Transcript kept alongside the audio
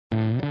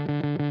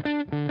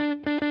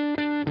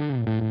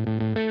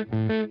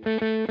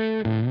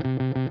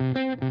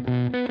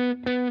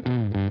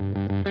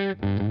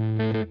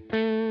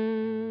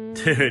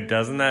Dude,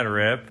 doesn't that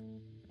rip?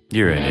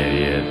 You're an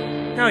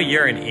idiot. No,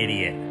 you're an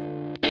idiot.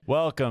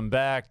 Welcome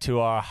back to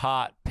our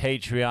hot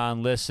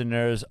Patreon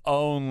listeners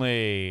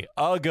only.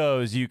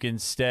 Uggos, you can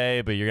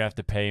stay, but you're going to have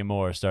to pay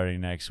more starting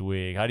next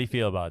week. How do you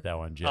feel about that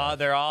one, Jeff?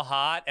 They're all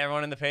hot?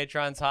 Everyone in the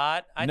Patreon's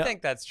hot? I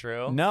think that's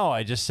true. No,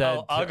 I just said...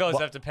 Uggos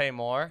have to pay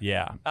more?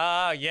 Yeah.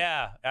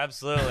 Yeah,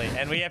 absolutely.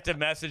 And we have to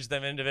message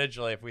them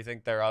individually if we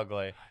think they're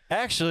ugly.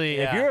 Actually,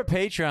 if you're a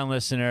Patreon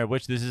listener,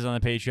 which this is on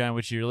the Patreon,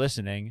 which you're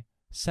listening,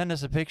 send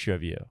us a picture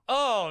of you.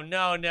 Oh,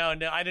 no.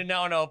 I did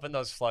not want to open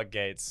those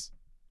floodgates.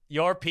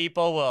 Your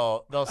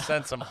people they'll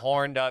send some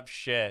horned up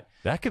shit.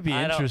 That could be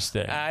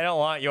interesting. I don't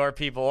want your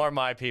people or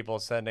my people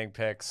sending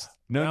pics.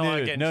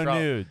 No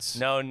nudes.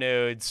 No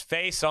nudes.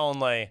 Face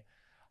only.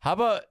 How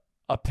about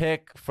a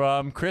pic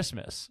from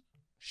Christmas?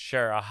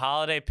 Sure, a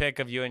holiday pic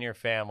of you and your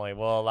family.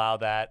 We'll allow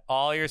that.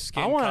 All your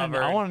skin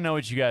covered. I want to know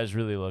what you guys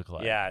really look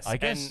like. Yes. I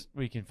guess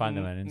we can find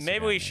them on Instagram.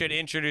 Maybe we should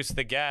introduce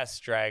the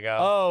guest, Drago.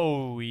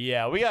 Oh,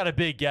 yeah. We got a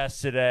big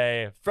guest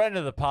today. Friend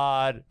of the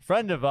pod.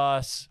 Friend of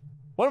us.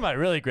 One of my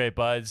really great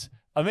buds.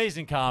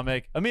 Amazing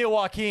comic. Emil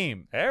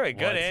Wakim. Very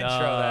good intro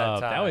that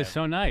time. That was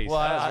so nice. Well,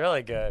 that was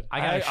really good. I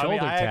got a shoulder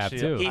tap,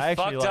 too. He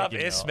fucked like up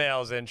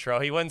Ismail's intro.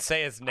 He wouldn't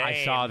say his name.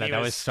 I saw that. He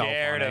that was so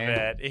scared funny. of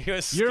it. He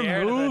was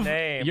scared of the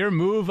name. Your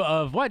move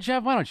of, what,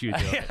 Jeff? Why don't you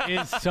do it?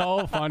 Is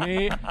so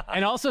funny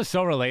and also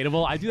so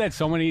relatable. I do that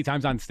so many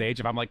times on stage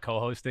if I'm like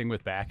co-hosting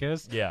with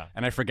Bacchus. Yeah.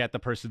 And I forget the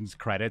person's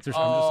credits or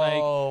something. I'm just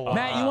like,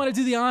 Matt, you want to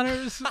do the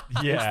honors?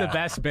 Yeah. It's the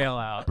best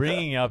bailout.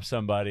 Bringing up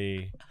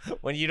somebody.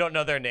 When you don't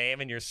know their name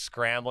and you're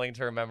scrambling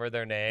to remember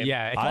their name.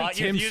 Yeah, if I'm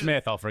Tim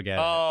Smith, I'll forget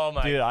it. Oh,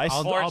 my. Dude,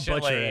 I'll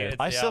butcher it.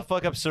 I still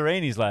fuck up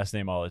Sereni's last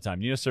name all the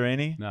time. You know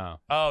Sereni? No.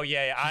 Oh,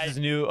 yeah. She's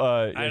new,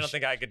 I don't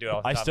think I could do it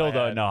off the I top still of my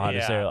don't head. know how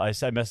to say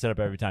it. I mess it up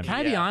every time. Can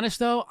I be honest,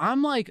 though?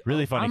 I'm like...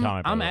 Really funny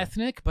comment, by I'm the way.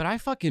 ethnic, but I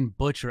fucking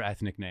butcher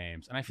ethnic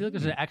names. And I feel like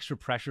there's an extra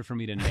pressure for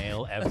me to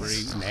nail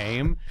every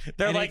name.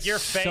 They're And like, it's you're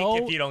fake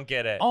so- if you don't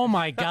get it. Oh,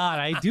 my God.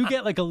 I do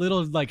get like a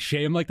little like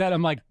shame like that.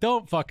 I'm like,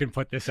 don't fucking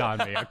put this on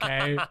me,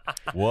 okay?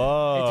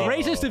 Whoa.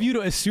 It's racist of you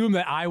to assume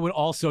that I would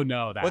also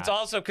know that. It's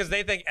also because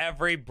they think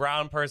every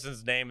brown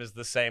person's name is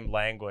the same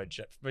language.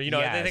 You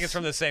know, they think it's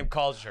from the same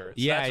culture.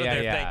 So that's what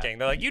they're thinking.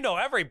 They're like, you know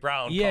every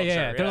brown culture.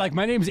 Yeah. They're like,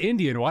 my name's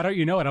Indian. Why don't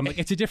you know it? I'm like,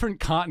 it's a different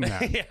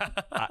continent.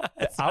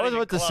 I was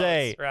about to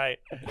say, right.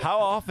 How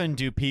often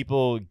do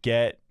people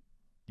get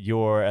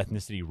your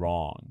ethnicity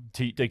wrong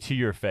to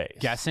your face?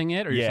 Guessing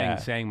it, or you're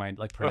saying my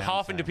like? How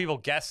often do people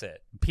guess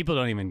it? People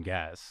don't even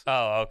guess.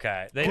 Oh,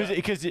 okay.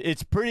 Because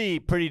it's pretty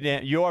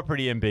you're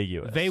pretty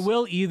ambiguous. They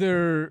will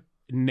either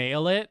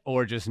nail it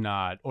or just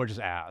not, or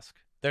just ask.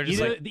 They're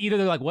just either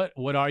they're like,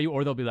 what are you?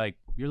 Or they'll be like,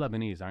 you're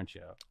Lebanese, aren't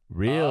you?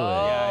 Really?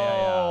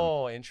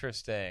 Oh,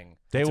 interesting.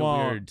 They It's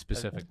won't. a weird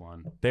specific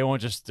one. They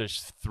won't just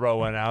throw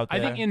one out there.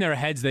 I think in their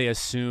heads they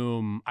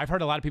assume. I've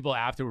heard a lot of people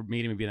after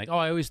meeting me being like, "Oh,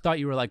 I always thought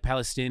you were like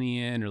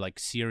Palestinian or like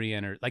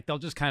Syrian or like." They'll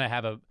just kind of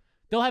have a.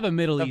 They'll have a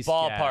Middle East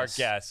ballpark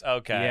guess.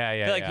 Okay. Yeah.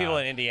 I feel like people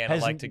in Indiana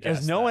like to guess.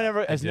 Has no one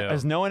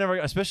ever,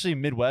 especially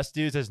Midwest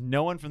dudes, has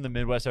no one from the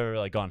Midwest ever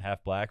like gone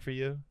half black for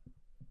you?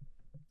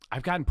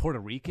 I've gotten Puerto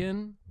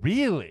Rican.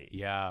 Really?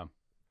 Yeah.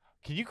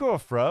 Can you grow a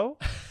fro?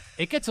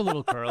 It gets a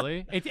little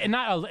curly.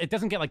 It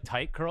doesn't get like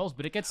tight curls,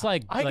 but it gets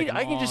like. I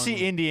can just see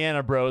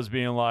Indiana bros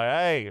being like,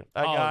 "Hey,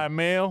 I got a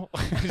meal."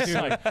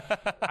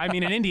 I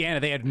mean, in Indiana,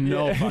 they had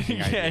no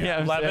fucking idea.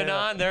 Yeah,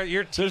 Lebanon,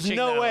 you're teaching There's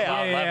no them way.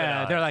 about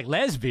Lebanon. They're like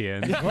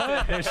lesbians.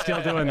 What? They're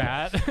still doing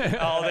that.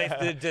 Oh,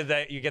 they did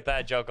that. You get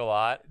that joke a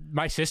lot.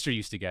 My sister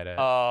used to get it.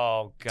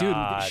 Oh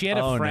God, dude, she had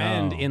a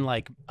friend no. in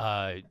like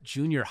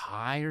junior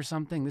high or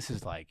something. This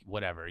is like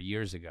whatever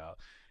years ago,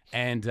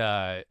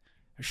 and.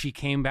 She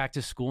came back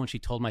to school and she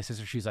told my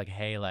sister, she's like,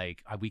 hey,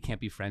 like, we can't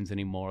be friends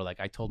anymore.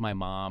 Like, I told my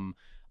mom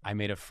I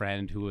made a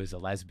friend who was a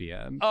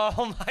lesbian.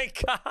 Oh, my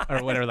God.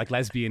 Or whatever, like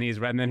Lesbianese.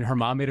 And then her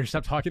mom made her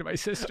stop talking to my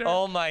sister.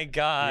 Oh, my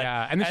God.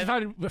 Yeah. And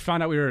then she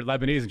found out we were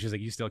Lebanese and she's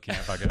like, you still can't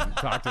fucking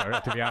talk to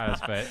her, to be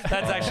honest. But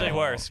that's actually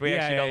worse. We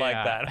actually don't like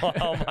that.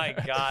 Oh, my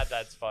God.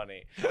 That's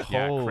funny.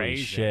 Yeah, Holy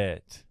crazy.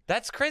 shit.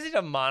 That's crazy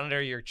to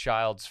monitor your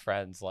child's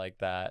friends like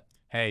that.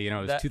 Hey, it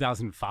was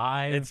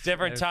 2005. It's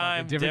different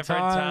time. Different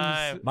times.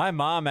 time. My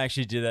mom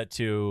actually did that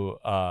to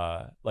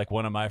like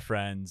one of my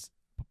friends.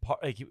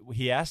 Like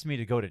he asked me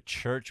to go to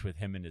church with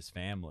him and his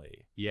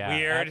family. Yeah.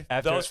 Weird.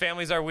 Those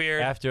families are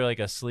weird. After like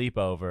a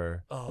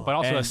sleepover. Oh. But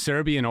also a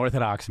Serbian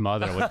Orthodox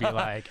mother would be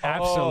like,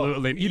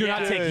 absolutely. You do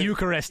not take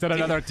Eucharist at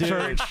another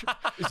church.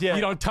 Yeah.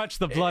 You don't touch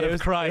the blood of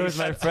Christ. It was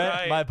my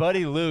friend, my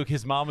buddy Luke.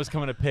 His mom was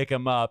coming to pick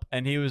him up,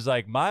 and he was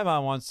like, "My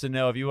mom wants to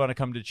know if you want to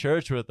come to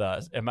church with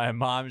us." And my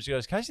mom, she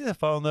goes, "Can I see the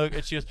phone, Luke?"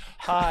 And she goes,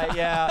 "Hi,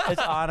 yeah,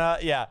 it's Anna.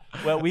 Yeah,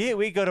 Well,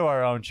 we go to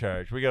our own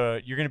church. We go.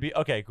 You're gonna be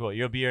okay. Cool.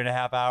 You'll be here in a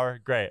half hour.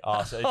 Great.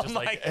 Awesome. It's just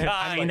my God.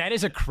 I mean, that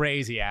is a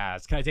crazy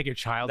ass. Can I take your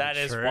child That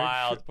to is church?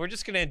 wild. We're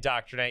just gonna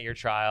indoctrinate your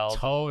child.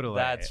 Totally.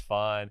 That's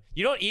fun.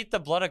 You don't eat the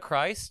blood of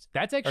Christ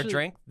That's or actually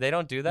drink. They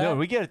don't do that. No,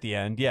 we get it at the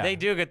end. Yeah. They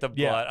do get the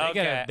Yeah.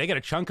 blood. They get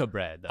a chunk of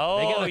bread. Though. Oh,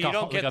 they get like you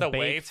don't get the baked-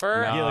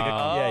 wafer? No.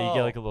 Yeah, you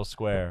get Oh. like a little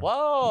square.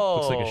 Whoa.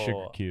 Looks like a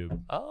sugar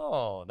cube.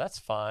 Oh, that's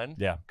fun.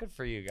 Yeah. Good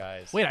for you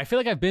guys. Wait, I feel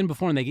like I've been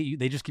before, and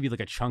they just give you like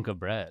a chunk of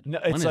bread. No,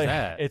 When it's is like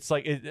that?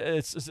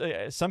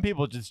 it's some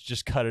people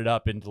just cut it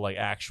up into like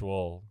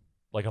actual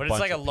like a But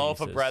bunch it's like a of loaf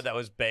of pieces. bread that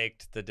was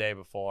baked the day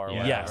before. or Yeah.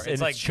 whatever. Yes, it's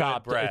and like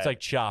chopped. good bread. It's like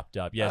chopped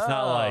up. Yeah, it's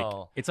not like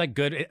Oh. It's like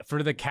good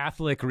for the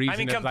Catholic reason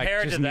mean, of like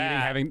compared just to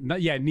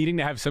that, needing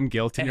to have some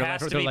guilt in it your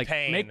has life. to They're be like,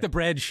 pain. make the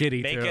bread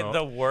shitty. Make too. it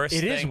the worst.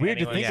 it is thing weird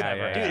to anyone's think Yeah, about,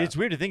 ever yeah. dude. had. It's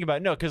weird to think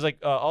about. No, because like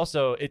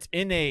also it's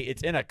in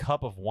a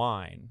cup of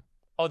wine.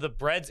 Oh, the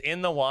bread's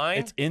in the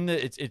wine.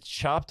 It's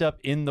chopped up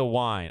in the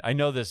wine. I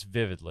know this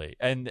vividly.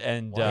 And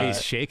He's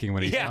shaking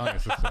when he's yeah. telling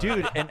us this stuff.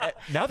 dude, and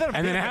now that I'm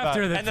And then thinking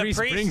after about, the And the priest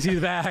priest- brings you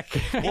back,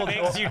 He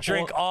makes you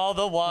drink all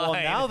the wine. well,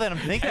 now that I'm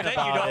thinking and then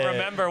about you don't it,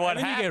 remember what and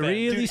then you happened. get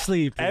really Dude,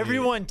 sleepy.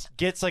 everyone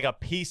gets like a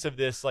piece of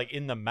this like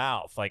in the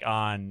mouth, like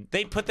on.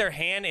 They put their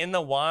hand in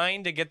the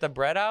wine to get the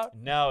bread out.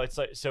 No, it's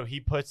like so he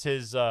puts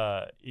his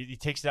he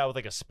takes it out with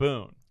like a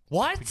spoon.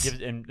 What? Gives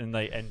and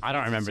I don't gives it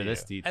remember to this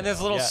you. detail. And there's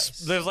Yes.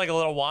 there's like a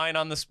little wine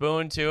on the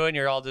spoon too, and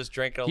you're all just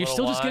drinking a You're little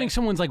still just wine. getting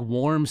someone's like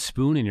warm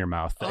spoon in your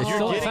mouth. It's, You're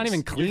still, it's getting- not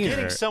even clear. You're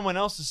getting someone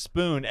else's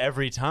spoon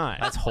every time.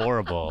 That's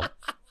horrible.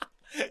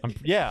 I'm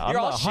You're not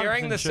all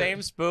sharing 100% the sure.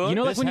 same spoon. You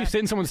know, like This when you hap- sit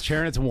in someone's chair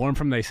and it's warm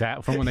from when they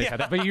sat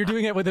that, but you're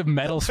doing it with a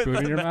metal spoon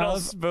in your metal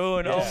mouth.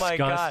 spoon. Oh my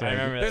god! Disgusting. I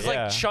remember There's that,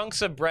 yeah. like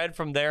chunks of bread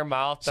from their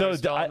mouth. That So are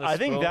still on the I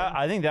think spoon.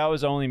 I think that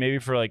was only maybe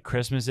for like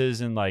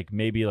Christmases and like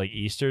maybe like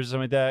Easter's or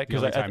something like that. The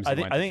only times I you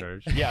think went to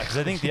church. yeah, because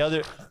I think the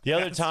other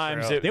That's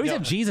times true. it, They always no,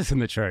 have Jesus in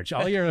the church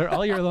all year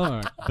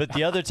long. but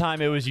the other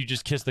time it was you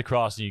just kiss the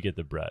cross and you get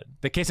the bread.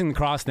 The kissing the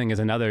cross thing is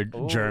another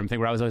germ thing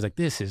where I was always like,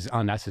 this is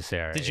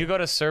unnecessary. Did you go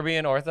to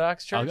Serbian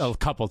Orthodox church? A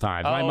couple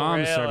times. My Oh,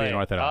 mom's really? Serbian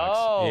Orthodox.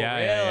 Oh, yeah,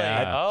 really?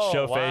 yeah, yeah. Oh,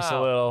 Show face a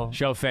wow. little.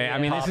 Show face. I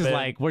mean, this Pop is in.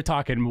 like we're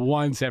talking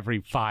once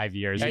every 5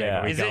 years. Hey,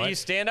 Yeah. we Is go. it you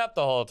stand up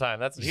the whole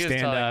time? That's what he was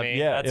Stand telling up. me.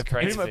 Yeah, That's if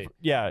pretty crazy. much-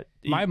 yeah.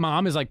 My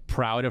mom is like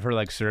proud of her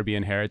like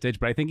Serbian heritage,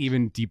 but I think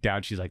even deep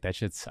down she's like that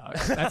shit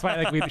sucks. That's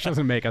why like she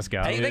doesn't make us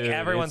go. I think Dude,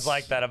 everyone's it's-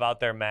 like that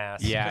about their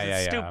mass. Yeah, 'cause yeah,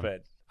 it's yeah.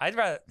 stupid. I'd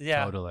rather,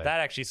 yeah, Totally. that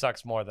actually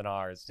sucks more than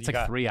ours. It's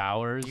like 3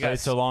 hours. you got-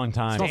 It's a long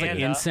time. It smells like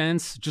Stand up.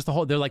 incense. Just the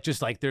whole. They're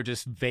just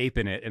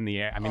vaping it in the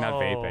air. I mean, not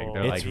vaping.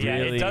 They're It's like yeah,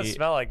 really- it does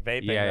smell like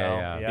vaping. Yeah,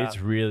 though. yeah. It's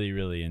really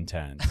really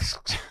intense.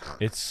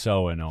 It's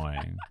so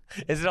annoying.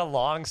 Is it a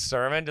long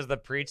sermon? Does the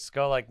priest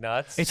go like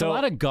nuts? It's So- a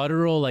lot of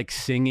guttural like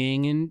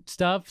singing and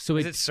stuff. So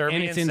Is it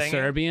Serbian and it's in singing?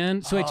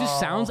 Serbian. So it just Oh.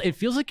 sounds. It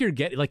feels like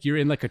you're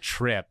in like a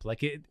trip.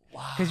 Like it.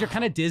 Because you're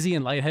kind of dizzy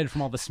and lightheaded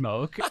from all the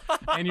smoke,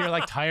 and you're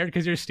like tired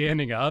because you're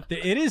standing up.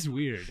 It is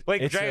weird.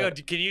 Wait, It's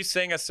Drago, can you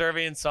sing a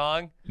Serbian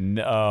song?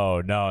 No.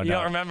 You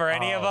don't remember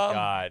any of them?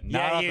 God, Yeah,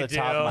 not off you the do.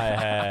 top of my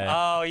head.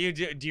 Oh, you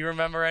do. Do you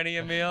remember any,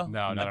 Emil?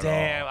 No, not at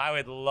Damn, all. I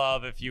would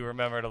love if you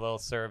remembered a little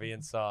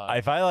Serbian song.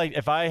 If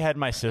I had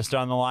my sister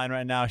on the line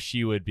right now,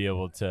 she would be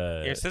able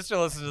to Your sister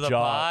listens to the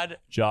jog, pod.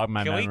 jog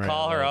my Can memory. we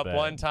call a her little up bit.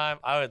 one time?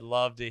 I would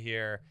love to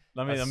hear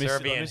Let me a see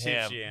Serbian if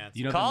hymn. she answers. Do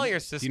you know Call the, your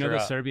Do you sister know the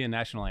up. Serbian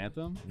national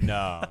anthem?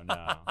 No.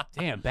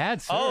 Damn,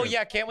 bad serve. Oh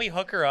yeah, can't we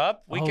hook her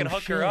up? We Oh, can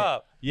hook her shit.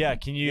 up. Yeah,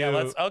 can you? Yeah,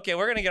 let's. Okay,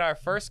 we're gonna get our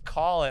first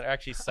call in.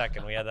 Actually,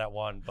 second. We had that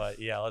one, but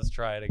yeah, let's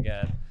try it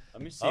again.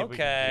 Let me see. If we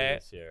can Okay. do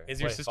this here. Is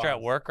your Wait, sister at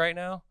pause. work right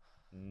now?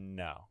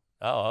 No.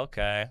 Oh,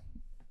 okay.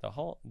 The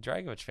whole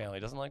Dragovich family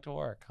doesn't like to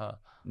work, huh?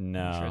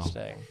 No.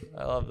 Interesting.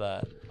 I love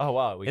that. Oh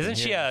wow. We can Isn't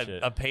she hear a, that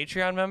shit. a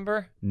Patreon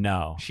member?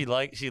 No. She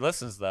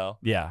listens though.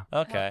 Yeah.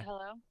 Okay. Hello.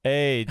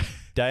 Hey,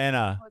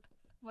 Diana,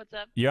 What's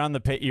up? you're on the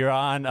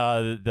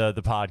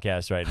the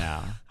podcast right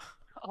now.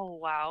 Oh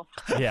wow.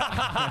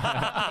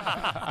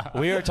 Yeah.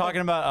 We were talking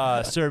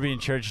about Serbian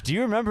church. Do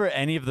you remember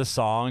any of the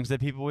songs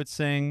that people would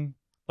sing,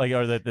 like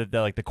or that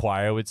like the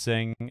choir would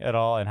sing at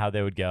all, and how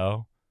they would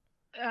go?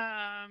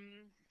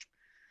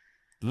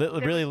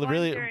 was Really, one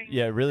really, during-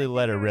 yeah, really I think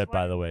let her there was rip.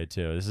 By one- the way,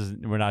 too.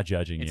 We're not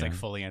judging It's you. like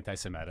fully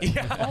anti-Semitic.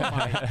 Yeah. Oh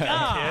my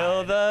god.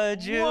 Kill the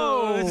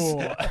Jews.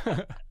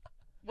 Whoa.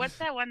 What's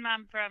that one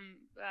mom from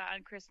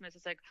on Christmas?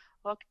 It's like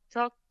 "Ok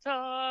tok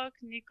tok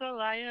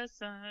Nikolaya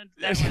son."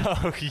 That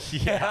one. Oh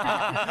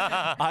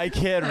yeah, I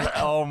can't.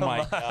 Oh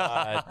my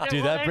god,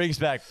 dude, that brings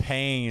back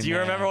pain. Do you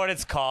man. remember what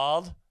it's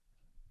called?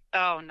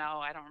 Oh no,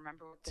 I don't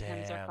remember what the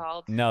hymns are Damn.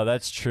 called. No,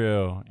 that's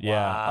true.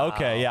 Yeah. Wow.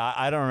 Okay. Yeah,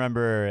 I don't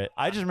remember it.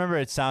 I just remember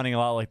it sounding a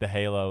lot like the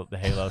Halo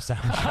soundtrack.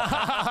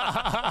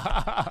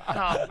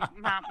 Oh,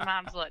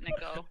 mom's letting it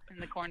go in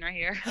the corner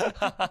here.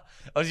 Oh,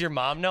 does your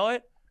mom know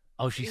it?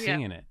 Oh, she's Yeah.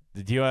 singing it.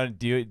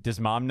 Does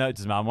mom know?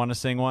 Does mom want to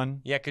sing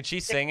one? Yeah, could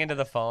she sing into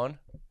the phone?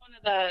 One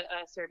of the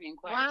Serbian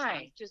choir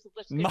Why? songs. Just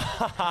I'm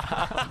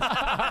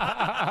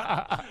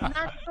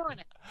not doing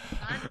it.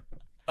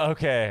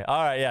 Okay.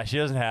 All right. Yeah, she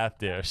doesn't have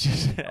to.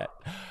 She's.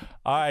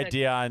 All right,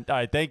 Dion. All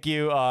right, thank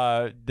you.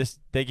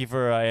 Thank you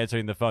for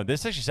answering the phone.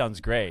 This actually sounds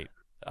great.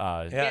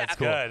 Yeah, it's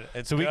cool. good.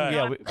 It's so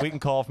good. we can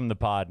call from the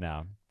pod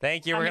now.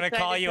 Thank you. We're going to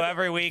call you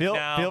every week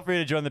now. Feel free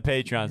to join the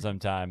Patreon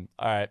sometime.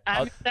 All right.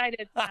 I'm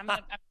excited. I'm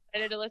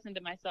excited to listen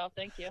to myself.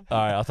 Thank you. All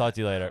right. I'll talk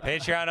to you later.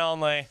 Patreon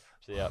only.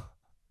 See ya.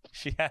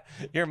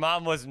 Your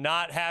mom was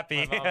not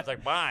happy. My mom was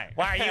like, why?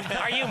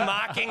 Are you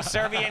mocking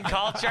Serbian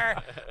culture?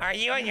 Are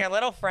you and your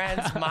little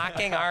friends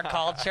mocking our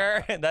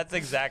culture? That's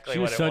exactly what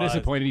it was. She was so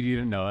disappointed you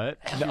didn't know it.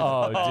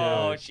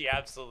 Oh, dude. She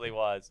absolutely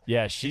was.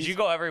 Yeah, Did you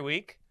go every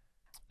week?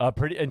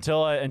 Pretty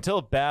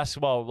until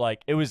basketball,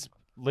 like it was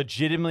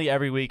legitimately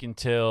every week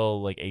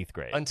until like 8th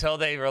grade. Until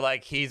they were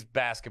like, he's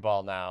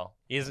basketball now.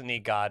 He doesn't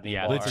need God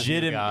anymore.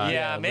 Legitimately.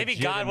 Yeah, maybe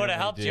God would have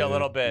helped you a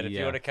little bit if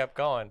you would have kept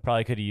going.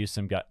 Probably could have used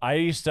some God. I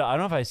don't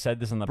know if I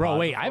said this on the Bro, pod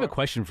wait, before. I have a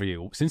question for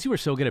you. Since you were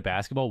so good at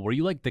basketball, were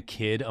you like the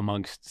kid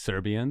amongst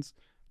Serbians?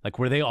 Like,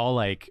 were they all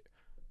like...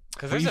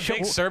 Because there's a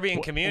big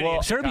Serbian community. Well,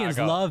 in Serbians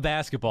Chicago. love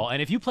basketball,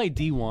 and if you played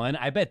D1,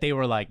 I bet they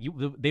were like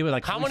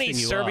How many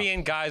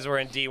Serbian guys were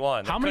in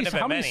D1? How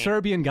many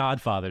Serbian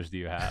godfathers do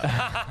you have?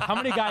 How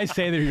many guys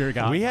say they're your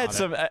godfather? We had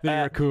some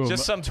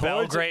just some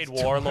Belgrade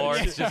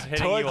warlords just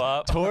hitting you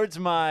up. Towards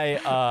my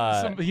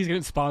he's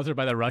getting sponsored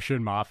by the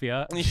Russian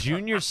mafia.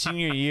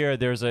 senior year,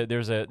 there's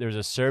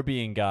a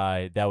Serbian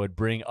guy that would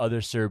bring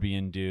other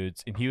Serbian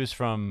dudes, and he was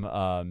from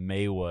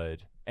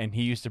Maywood. And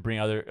he used to bring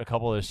a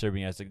couple other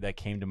Serbian guys that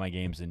came to my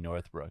games in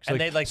Northbrook. So and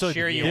they'd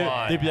cheer you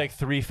on. They'd be like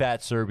 3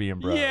 fat Serbian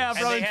bros. Yeah,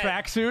 bro, in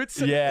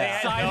tracksuits.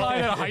 Yeah. Sideline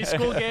at a high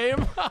school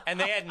game. And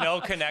they had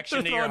no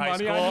connection to your high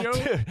school.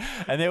 Dude.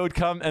 And they would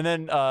come, and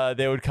then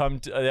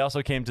they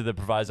also came to the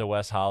Proviso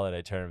West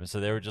holiday tournament. So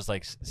they were just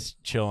like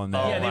chilling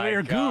there. Yeah, they were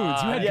your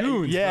goons. You had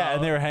goons. Yeah, bro.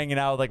 and they were hanging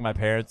out with like my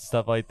parents and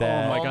stuff like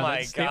that. Oh my god,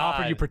 my they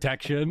offered you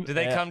protection. Did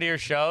they come to your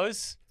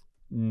shows?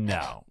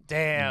 No.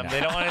 Damn, they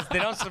don't want to, they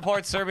don't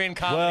support Serbian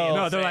comedy. Well,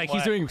 No, they're like,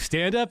 he's doing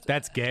stand-up?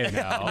 That's gay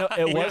now.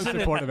 No, it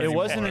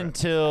wasn't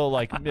until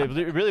like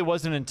it really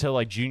wasn't until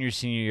like junior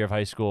senior year of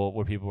high school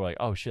where people were like,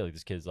 oh shit, like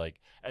this kid's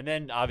like, and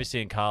then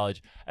obviously in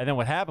college, and then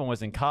what happened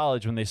was in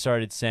college when they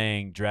started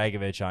saying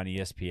Dragovich on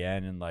ESPN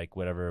and like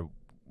whatever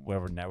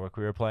network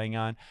we were playing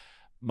on,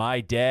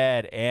 my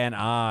dad and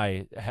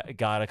I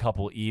got a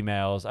couple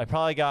emails. I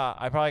probably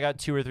got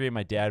 2 or 3.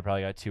 My dad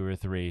probably got 2 or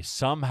 3.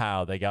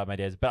 Somehow they got my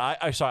dad's. But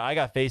I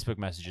got Facebook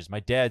messages. My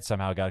dad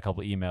somehow got a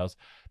couple emails.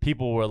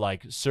 People were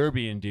like,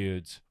 Serbian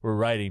dudes were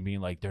writing,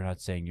 being like, they're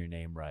not saying your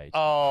name right.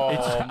 Oh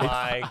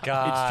my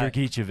god, it's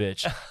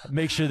Dragicevic.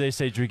 Make sure they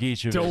say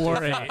Dragicevic. Don't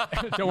worry.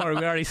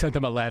 We already sent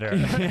them a letter.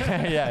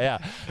 yeah.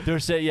 They're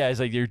saying,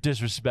 it's like you're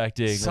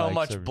disrespecting. So like,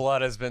 much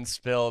blood has been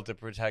spilled to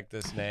protect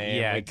this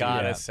name. Yeah, we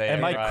gotta say it.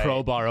 And my right.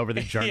 crowbar over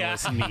the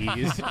journalist's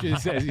knees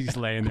just as he's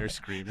laying there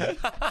screaming.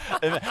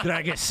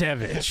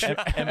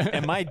 Dragicevic.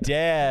 and my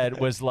dad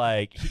was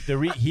like,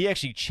 he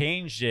actually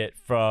changed it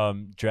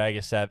from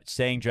Dragicevic,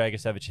 saying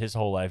Dragicevic his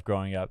whole life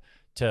growing up,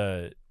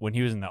 to when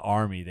he was in the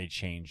army, they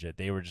changed it.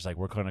 They were just like,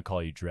 we're going to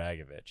call you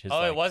Dragovich.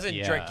 It wasn't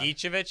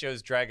Dragicevic, it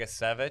was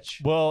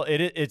Dragicevic. Well,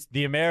 it's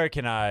the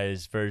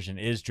Americanized version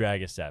is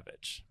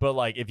Dragicevic. But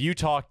like, if you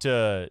talk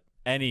to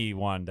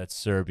anyone that's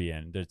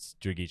Serbian, that's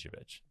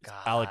Dragicevic.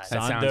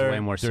 Alexander. That sounds way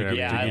more Serbian.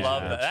 Yeah, I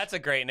love that. That's a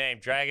great name.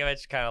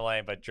 Dragovic, kind of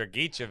lame, but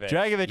Dragicevic.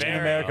 Dragovic in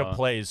America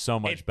plays so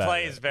much better. It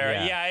plays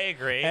very. Yeah, I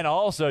agree. And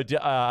also,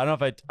 I don't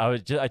know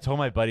if I told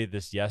my buddy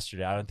this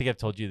yesterday. I don't think I've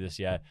told you this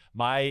yet.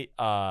 My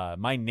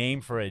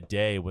name for a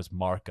day was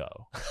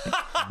Marco.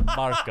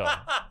 Marco.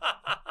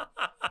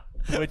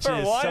 Which For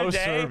is one so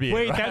day? Serbian.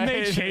 Wait, right? then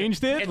they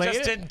changed it? It Like,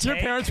 just didn't your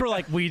take. parents were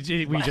like, we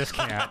just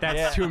can't.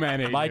 That's too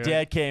many. My dude.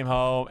 dad came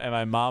home, and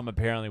my mom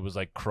apparently was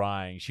like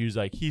crying. She was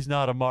like, "He's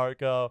not a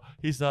Marco.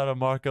 He's not a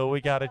Marco.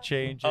 We gotta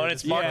change it." Oh, and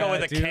it's Marco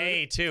with a dude.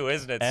 K too,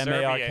 isn't it?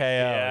 M-A-R-K-O, Serbian.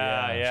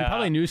 yeah. She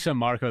probably knew some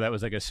Marco that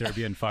was like a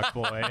Serbian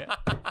fuckboy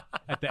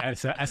at the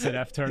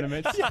SNF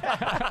tournaments.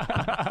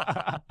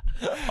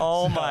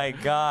 Oh my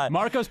God.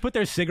 Marcos put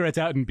their cigarettes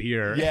out in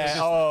beer. Yeah. Just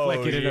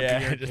flick it in a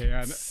beer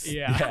can.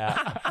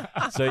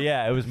 Yeah. So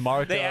yeah, it was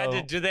Marco.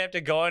 Do they have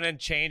to go in and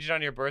change it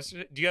on your birth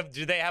certificate?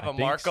 Do they have a think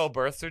Marco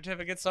birth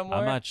certificate somewhere?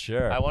 I'm not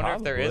sure. I wonder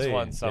if there is Probably.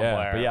 one somewhere.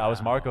 Yeah, but yeah, I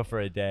was Marco for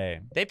a day.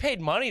 They paid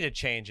money to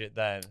change it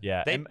then.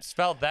 Yeah. They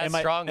spelled that and my,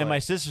 strongly. And my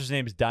sister's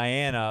name is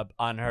Diana.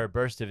 On her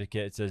birth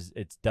certificate, it says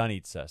it's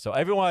Danica. So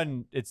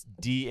everyone, it's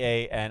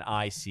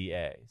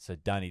Danica. So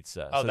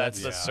Danica. Oh, so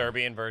that's the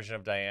Serbian version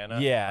of Diana?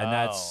 Yeah, and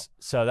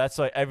Oh. that's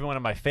like everyone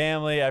in my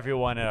family,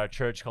 everyone in our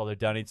church called her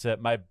Danica.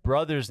 My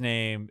brother's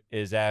name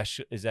is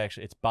actually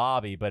it's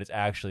Bobby, but it's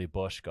actually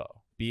Bushko.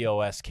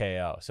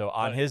 Bosko. So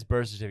on his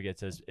birth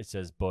certificate it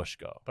says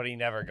Bushko. But he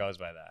never goes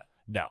by that.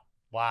 No.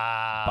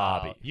 Wow.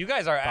 Bobby. You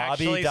guys are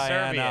actually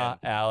Diana, Serbian.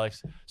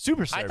 Alex.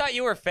 Super Serbian. I thought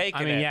you were faking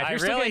I mean, it. yeah, if you're I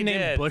still really getting named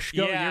did.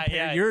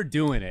 Bushko, you're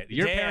doing it.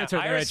 Your Damn, parents are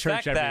I there at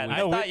church respect every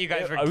that. week. I thought you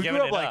guys were we giving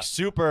grew up it like up.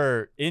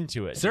 super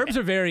into it. Serbs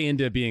are very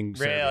into being Real,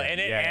 Serbian.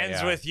 and it Yeah, ends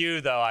yeah. with you,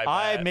 though,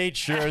 I bet. made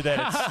sure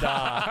that it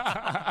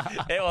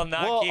stopped. It will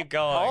not keep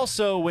going.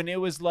 Also, when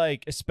it was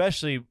like,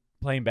 especially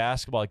playing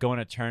basketball, like going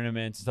to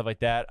tournaments and stuff like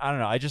that. I don't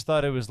know. I just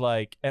thought it was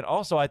like, and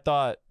also I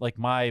thought like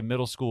my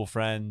middle school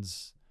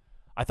friends,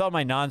 I thought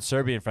my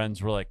non-Serbian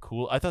friends were like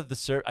cool. I thought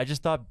I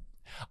just thought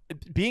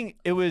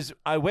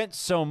I went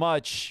so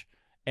much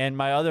and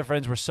my other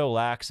friends were so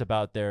lax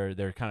about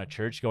their kind of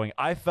church going.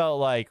 I felt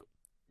like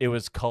it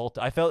was cult.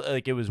 I felt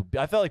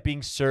like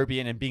being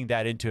Serbian and being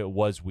that into it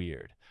was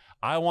weird.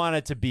 I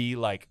wanted to be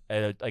like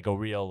a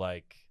real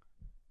like.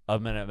 You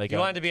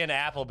wanted to be an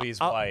Applebee's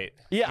white.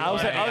 Yeah, I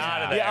was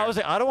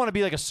like, I don't want to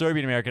be like a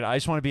Serbian American. I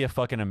just want to be a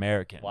fucking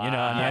American. Wow. You know,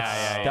 and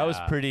that was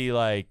pretty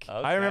like.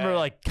 Okay. I remember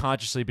like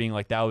consciously being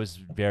like, that was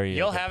very.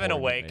 You'll have an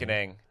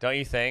awakening, don't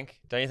you think?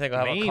 Don't you think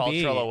we'll have a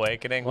cultural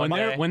awakening one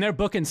day? When they're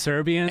booking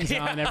Serbians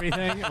on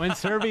everything, when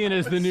Serbian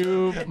is the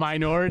new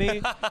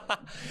minority,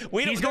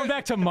 he's going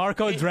back to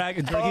Marko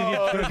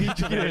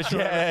Dragicevic.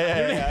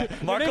 Yeah.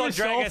 Marko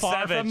Dragicevic. So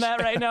far from that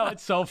right now,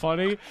 it's so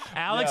funny.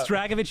 Alex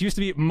Dragovic used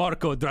to be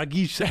Marko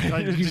Dragicevic.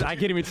 I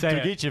can't even say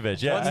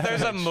Dragicevic, yeah. Once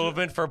there's a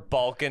movement for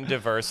Balkan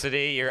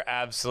diversity, you're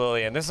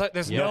absolutely in.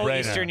 There's no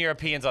Eastern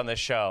Europeans on this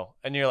show,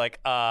 and you're like,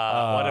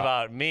 what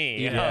about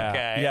me?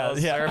 Okay,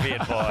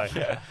 Serbian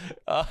boy.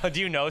 Do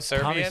you know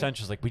Serbian? Comedy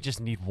Central's like, we just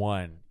need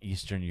one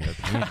Eastern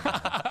European.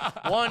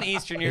 One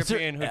Eastern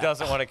European who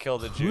doesn't want to kill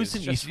the Jews.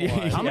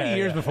 How many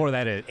years before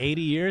that is?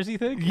 80 years, you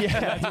think?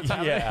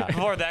 Yeah.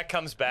 Before that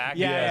comes back.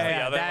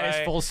 That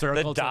is full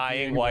circle. The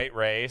dying white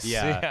race.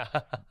 Yeah.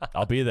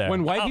 I'll be there.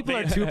 When white people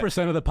are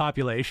 2% of the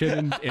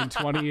population in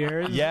 20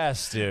 years.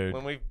 Yes, dude.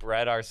 When we've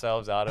bred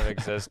ourselves out of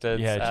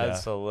existence.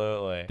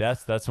 Absolutely.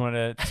 That's when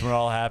it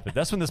all happened.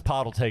 That's when this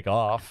pod will take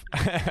off.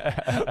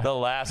 The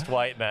last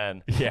white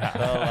men. Yeah.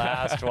 The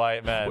last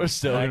white men. We're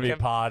still going to be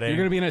podding. You're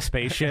going to be in a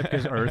spaceship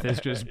because Earth is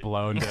just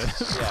blown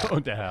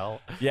to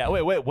hell. Yeah.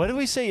 Wait. What did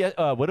we say?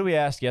 What did we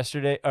ask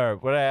yesterday? Or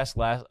what did I ask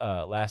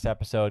last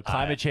episode?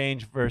 Climate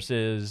change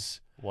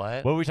versus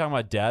what? What were we talking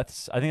about?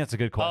 Deaths? I think that's a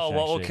good question. Oh,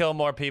 what will kill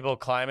more people?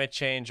 Climate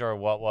change or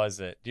what was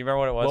it? Do you remember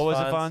what it was? What was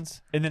it,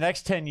 Fonz? In the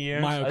next 10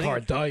 years?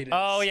 Myocarditis.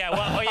 Oh yeah.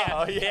 Well,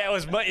 yeah. It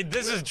was.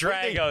 This is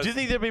Drago. Do you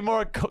think there'd be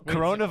more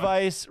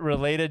coronavirus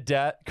related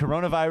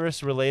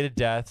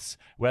deaths?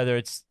 Whether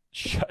it's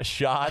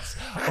shots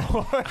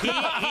or he's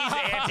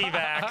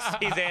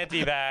anti-vax. He's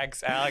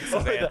anti-vax. Alex is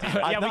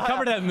anti-vax. Yeah, we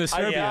covered that in the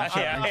Serbian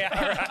show.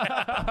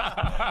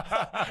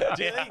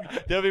 Do you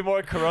think there'll be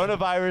more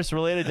coronavirus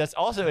related deaths?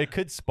 Also, it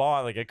could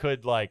spawn, like it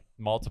could like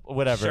multiple,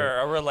 whatever. Sure,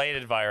 a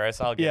related virus.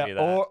 I'll give you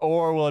that.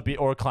 Or will it be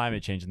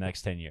climate change in the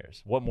next 10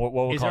 years? What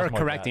will is there a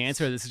correct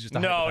answer? This is just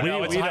a no.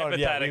 It's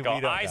hypothetical.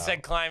 We I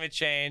said climate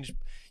change.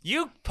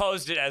 You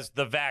posed it as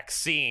the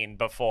vaccine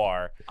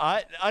before.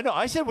 I know.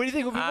 I said, what do you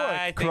think would be more?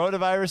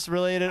 Coronavirus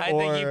related? I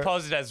think you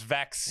posed it as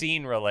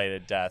vaccine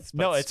related deaths.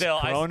 But no, it's still,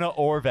 corona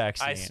or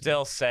vaccine. I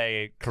still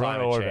say corona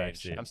climate or change.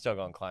 Vaccine. I'm still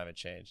going climate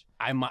change.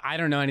 I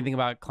don't know anything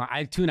about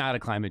I tune out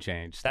of climate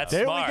change. That's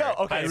there smart. we go.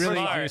 Okay, I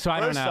really do. So I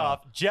don't know. First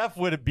off, Jeff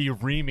would be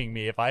reaming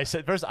me if I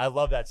said. First, I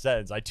love that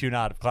sentence. I tune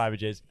out of climate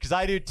change because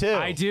I do too.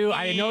 I do.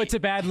 I know it's a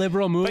bad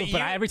liberal move,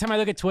 but every time I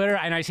look at Twitter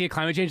and I see a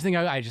climate change thing,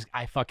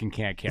 I fucking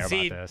can't care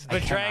about this.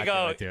 But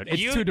Drago, dude,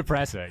 it's too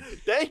depressing.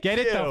 Get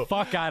it the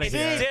fuck out of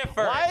here. It's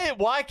different.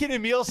 Why can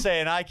Emil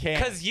say and I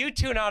can't? Because you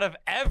tune out of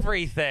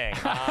everything.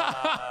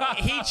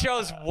 He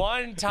chose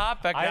one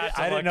topic. I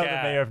didn't know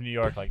the mayor of New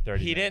York like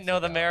 30 He didn't know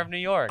the mayor of New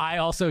York. I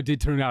also did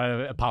tune out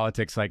of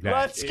politics like that.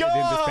 Let's go. You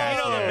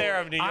know the mayor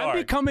of New York. I'm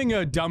becoming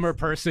a dumber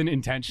person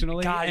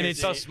intentionally. God, and it's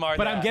so smart.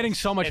 But I'm getting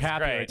so much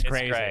happier. Great. It's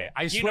crazy. Great.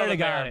 I swear to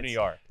God, New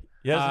York.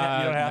 You don't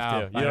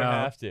have to. You don't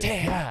have to.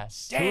 Damn.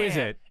 Who is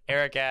it?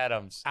 Eric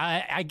Adams.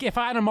 If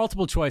I had a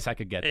multiple choice, I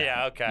could get that.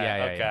 Yeah.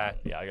 Okay.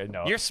 Yeah. I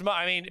know. You're smart.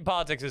 I mean,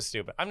 politics is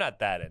stupid. I'm not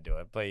that into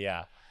it, but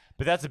yeah.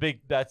 But that's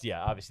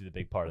obviously the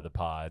big part of the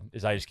pod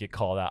is I just get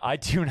called out. I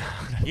tune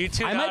out. You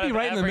tune I out might be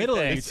right in the middle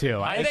of you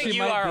two. I think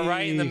you are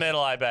right in the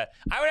middle, I bet.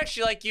 I would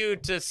actually like you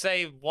to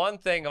say one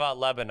thing about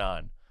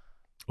Lebanon.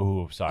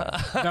 Ooh, sorry.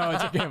 No,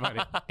 it's okay,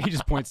 buddy. He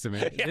just points to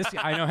me.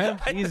 I know him.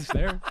 He's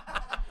there.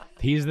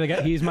 He's the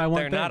guy. He's my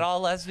one They're thing. not all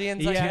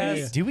lesbians, I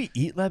guess. Do we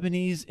eat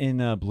Lebanese in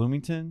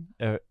Bloomington?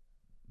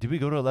 Did we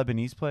go to a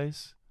Lebanese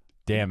place?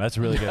 Damn, that's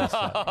really good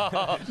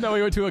stuff. No,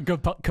 we went to a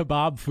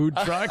kebab food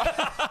truck.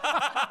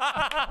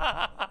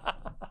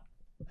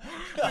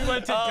 We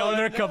went to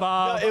Doner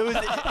Kebab. No,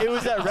 it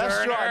was that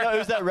restaurant. No, it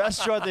was that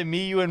restaurant that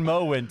me, you, and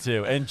Mo went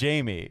to, and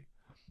Jamie.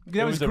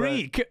 That was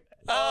Greek.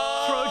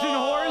 Trojan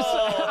horse.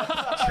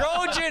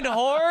 Trojan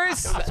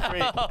horse?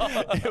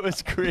 It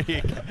was Greek.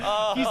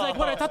 He's like,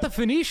 what? I thought the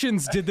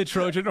Phoenicians did the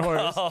Trojan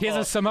horse. He has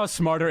a somehow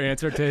smarter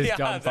answer to his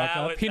dumb fuck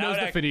up. He knows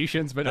the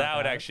Phoenicians, but that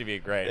would actually be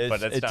great.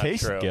 But it's it not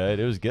tasted true. good.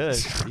 It was good.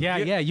 Yeah.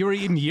 You were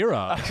eating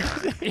gyro.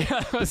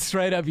 Yeah,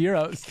 straight up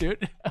gyros,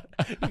 dude.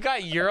 You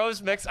got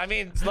gyros mixed. I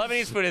mean,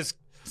 Lebanese food is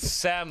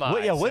semi.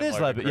 What is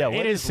Lebanese? Yeah,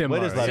 it is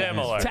similar. What is Lebanese?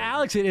 Similar. To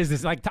Alex, it is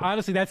this. Like,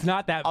 honestly, that's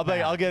not that. I'll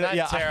get it.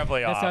 Not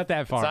terribly off. That's not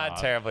that far. It's not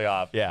terribly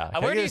off. Yeah.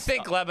 Where do you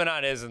think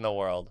Lebanon is in the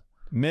world?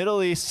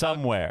 Middle East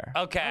somewhere.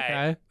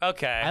 Okay.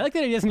 I like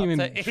that he doesn't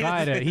even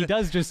try to. He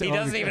does just. He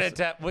doesn't even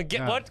attempt.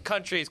 What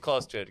country is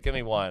close to it? Give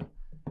me one.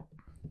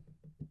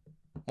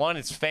 One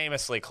it's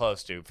famously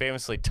close to,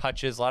 famously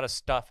touches. A lot of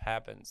stuff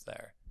happens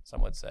there,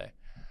 some would say.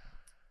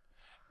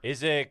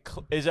 Is it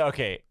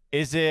okay?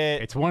 Is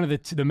it? It's one of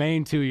the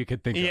main two you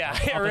could think of. Yeah,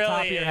 it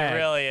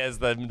really is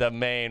the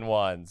main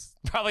ones.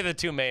 Probably the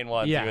two main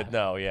ones you would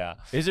know. Yeah.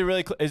 Is it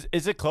really?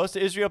 Is it close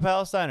to Israel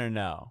Palestine or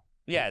no?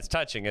 Yeah, it's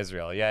touching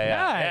Israel. Yeah.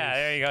 Yeah,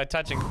 there you go.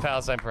 Touching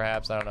Palestine,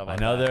 perhaps. I don't know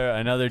about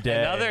another day.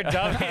 Another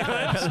W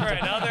lips for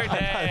another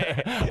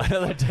day.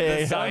 Another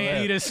day.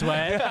 Need a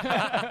sweat.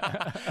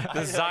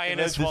 The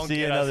Zionists won't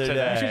get us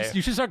today.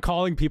 You should start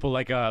calling people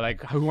like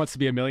Who Wants to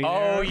Be a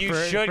Millionaire. Oh, you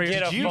should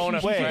get a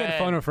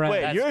phone a friend.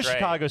 Wait, you're a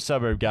Chicago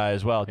suburb guy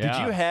as well. Did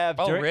you have?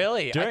 Oh,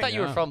 really? I thought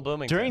you were from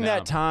Bloomington. During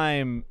that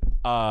time,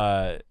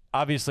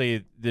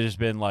 obviously there's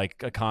been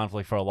like a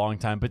conflict for a long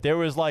time, but there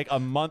was like a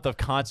month of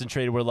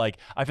concentrated where like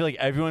I feel like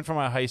everyone from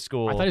my high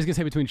school. I thought he was gonna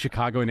say between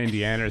Chicago and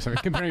Indiana or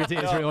something, comparing it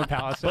to Israel and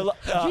Palestine.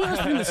 But you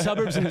between the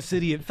suburbs and the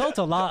city, it felt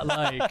a lot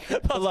like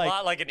a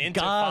lot like an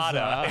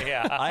intifada.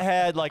 Yeah. I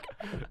had like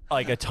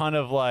a ton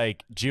of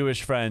like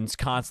Jewish friends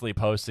constantly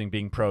posting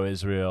being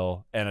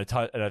pro-Israel, and a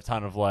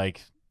ton of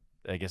like.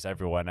 I guess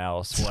everyone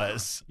else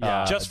was.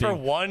 Just for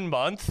 1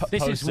 month?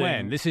 This is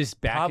when? This is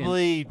back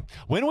probably.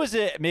 When was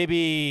it?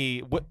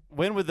 Maybe.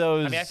 When were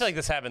those? I mean, I feel like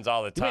this happens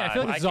all the time. I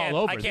feel like this is all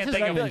over. I can't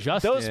think of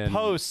it. Those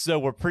posts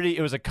were pretty.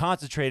 It was a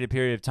concentrated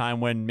period of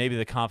time when maybe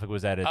the conflict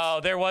was at its.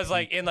 Oh, there was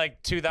like in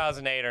like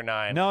 2008 or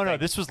 9. No,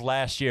 this was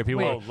last year.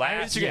 People were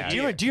last year.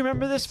 Do you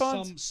remember this,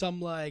 Fonz?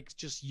 Some like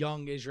just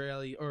young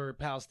Israeli or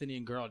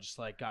Palestinian girl just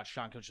like got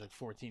shot when she was like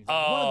 14.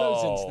 Oh, one of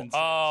those instances.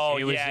 Oh,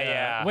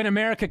 yeah. When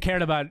America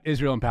cared about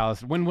Israel and Palestine,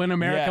 when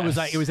America was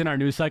like, it was in our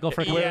news cycle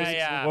for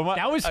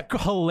that was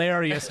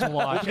hilarious to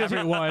watch.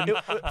 Everyone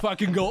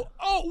fucking go,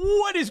 oh,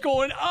 what is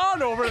going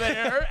on over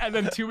there? And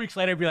then 2 weeks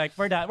later, be like,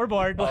 we're done, we're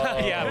bored.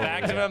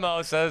 Back to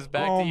mimosas,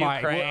 back to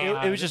Ukraine.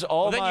 It was just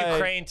all then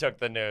Ukraine took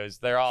the news.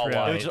 They're all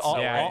white. It was just all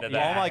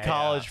my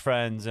college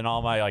friends and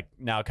all my like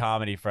now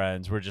comedy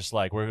friends were just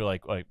like we're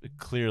like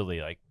clearly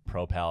like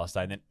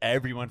pro-Palestine. Then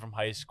everyone from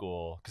high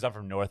school, because I'm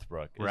from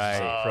Northbrook, is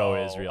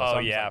pro-Israel. Oh, so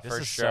yeah, like,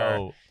 for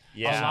sure.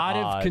 A lot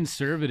of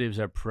conservatives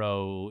are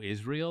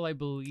pro-Israel, I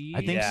believe.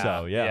 I think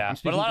so, yeah.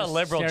 But a lot of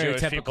liberal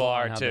Jewish people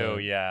are too,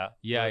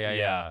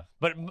 Yeah.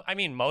 But I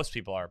mean, most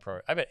people are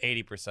pro. I bet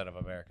 80% of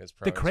America is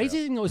pro. The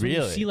crazy thing was when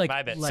you see like,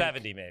 I bet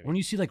 70 maybe. When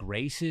you see like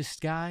racist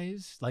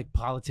guys, like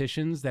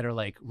politicians that are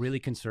like really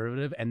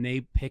conservative, and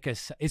they pick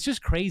it's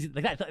just crazy.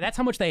 Like that's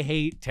how much they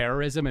hate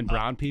terrorism and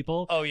brown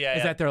people. Oh yeah,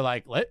 is that they're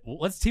like,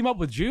 let's team up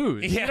with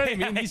Jews. You know what I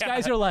mean? These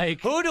guys are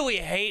like, who do we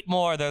hate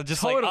more? They're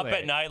just like up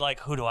at night, like,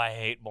 who do I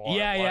hate more?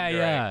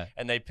 Yeah.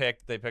 And they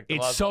pick. The it's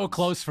Muslims. So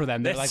close for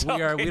them. They're like,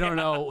 we don't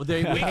know.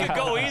 We could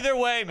go either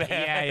way,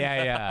 man.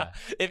 Yeah.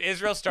 If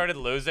Israel started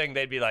losing,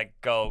 they'd be like,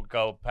 go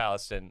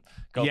Palestine.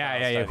 Go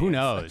yeah. Who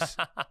knows?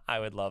 I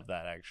would love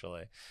that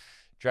actually.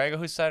 Drago,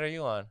 whose side are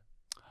you on?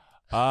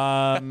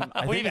 I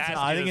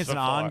think it's an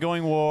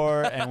ongoing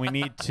war, and we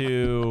need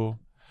to.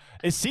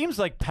 It seems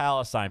like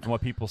Palestine, from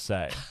what people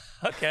say.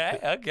 Okay.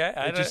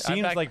 It just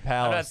seems like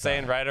Palestine. I'm not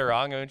saying right or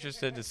wrong. I'm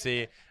interested to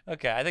see.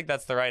 Okay, I think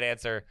that's the right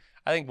answer.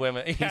 I think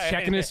women. He's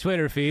checking his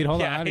Twitter feed.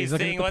 Hold on. He's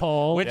looking at the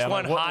poll. Which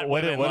one hot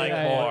women like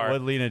more?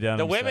 What Lena Dunham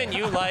The women say?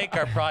 you like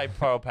are probably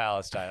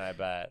pro-Palestine, I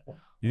bet.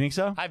 You think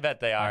so? I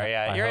bet they are,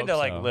 yeah. You're into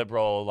like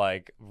liberal,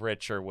 like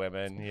richer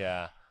women,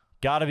 yeah.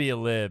 Gotta be a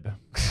lib.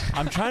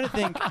 I'm trying to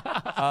think.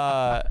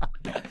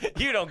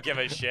 You don't give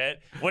a shit.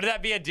 Would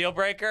that be a deal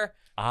breaker?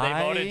 They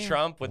voted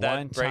Trump. Would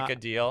that break a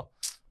deal?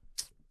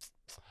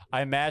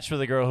 I matched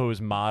with a girl who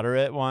was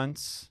moderate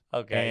once.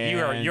 Okay,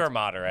 you're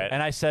moderate.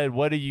 And I said,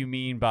 "What do you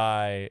mean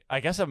by?" I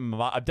guess I'm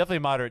definitely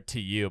moderate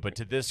to you, but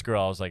to this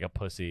girl, I was like a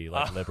pussy,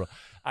 like liberal.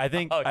 I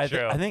think. I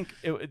think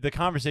the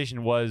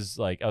conversation was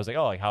like, I was like,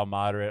 "Oh, like how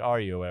moderate are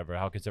you, or whatever?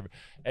 How conservative?"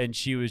 And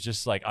she was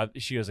just like,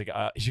 she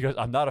goes,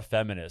 "I'm not a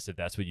feminist, if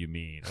that's what you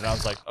mean." And I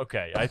was like,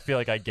 "Okay, I feel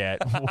like I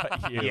get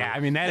what you." Yeah, I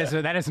mean that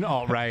is an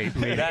alt-right.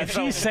 If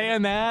she's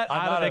saying that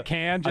out of the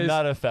can, I'm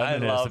not a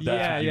feminist. If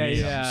that's what you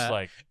mean. I'm just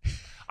like.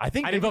 I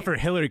didn't vote for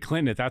Hillary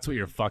Clinton if that's what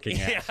you're fucking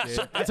at.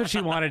 That's what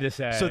she wanted to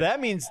say. So that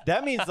means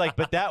like,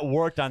 but that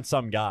worked on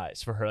some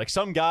guys for her. Like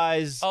some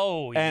guys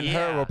and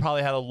her will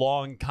probably had a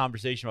long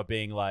conversation about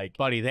being like,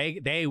 buddy,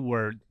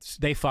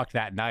 they fucked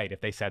that night if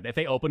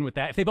they opened with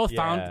that. If they both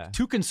found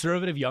two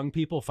conservative young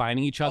people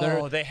finding each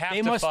other,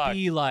 they must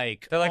be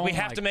like, they're like, we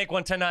have to make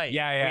one tonight.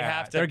 Yeah. We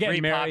have to They're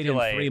getting married in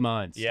 3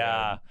 months.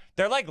 Yeah.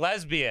 They're like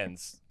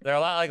lesbians. They're a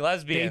lot like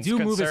lesbians. They do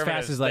move as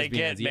fast as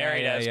lesbians. They get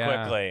married as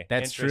quickly.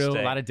 That's true.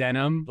 A lot of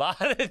denim. A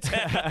lot of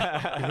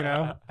denim. You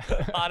know?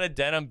 A lot of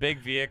denim, big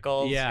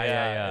vehicles.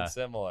 Yeah. It's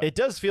similar. It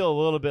does feel a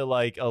little bit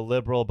like a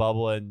liberal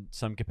bubble in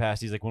some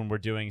capacities, like when we're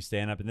doing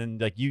stand-up. And then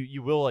like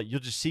you'll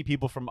just see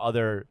people from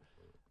other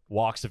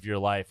walks of your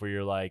life where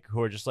you're like,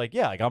 who are just like,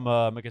 yeah, like I'm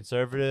a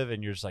conservative.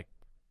 And you're just like,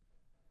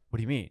 what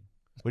do you mean?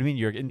 What do you mean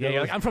you're in? Yeah,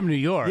 like, I'm from New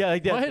York. Yeah,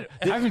 like that. What?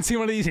 I haven't seen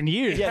one of these in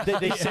years. Yeah,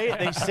 they say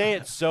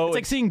it so. It's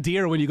like seeing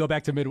deer when you go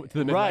back to the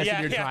Midwest and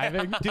you're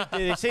driving. Dude,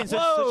 they say it in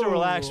such a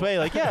relaxed way.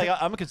 Like, yeah,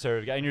 like, I'm a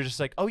conservative guy, and you're just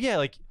like, oh yeah,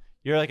 like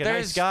You're like a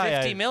nice guy.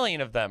 There's 50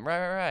 million of them.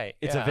 Right.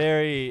 It's a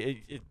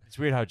very. It's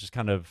weird how it just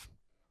kind of.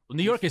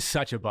 New York is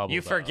such a bubble.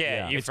 You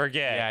forget. You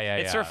forget. Yeah.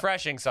 It's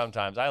refreshing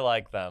sometimes. I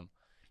like them.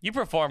 You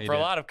perform for a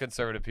lot of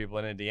conservative people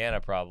in Indiana,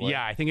 probably.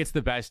 Yeah, I think it's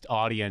the best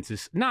audience.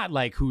 It's not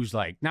like who's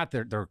like, not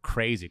they're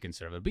crazy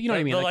conservative, but you know what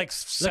I mean? Like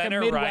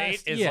center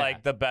right is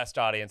like the best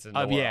audience in the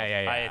world.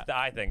 Yeah.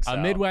 I think so. A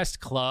Midwest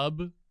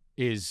club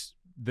is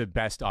the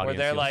best audience.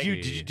 Where they're like,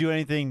 did you do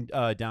anything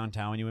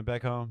downtown when you went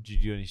back home? Did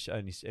you do any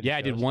Yeah, shows?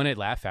 I did one at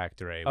Laugh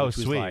Factory. Oh, which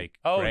was sweet. like,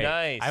 oh, great.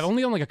 nice. I've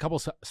only done like a couple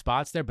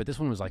spots there, but this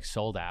one was like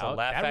sold out. The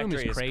Laugh that room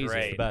Factory is crazy.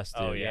 great. It's the best,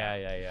 dude. Oh,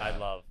 yeah. I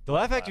love the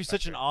Laugh Factory is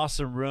such an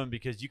awesome room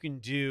because you can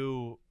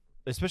do,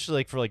 especially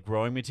like for like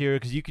growing material,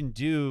 because you can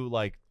do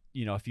like,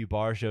 you know, a few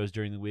bar shows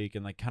during the week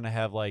and like kind of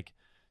have like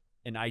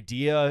an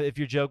idea if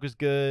your joke is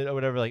good or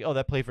whatever, like, oh,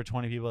 that played for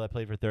 20 people, that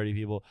played for 30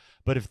 people.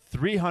 But if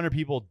 300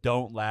 people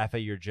don't laugh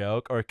at your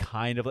joke, or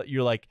kind of,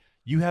 you're like,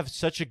 you have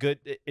such a good,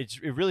 it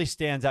really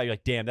stands out. You're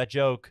like, damn, that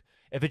joke,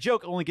 if a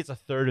joke only gets a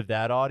third of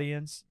that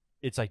audience,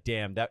 it's like,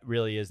 damn, that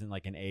really isn't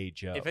like an A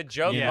joke. If a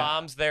joke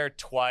bombs there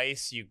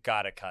twice, you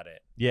gotta cut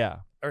it. Yeah.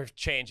 Or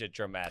change it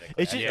dramatically.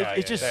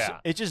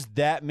 It's just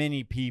that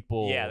many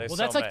people. Yeah, well,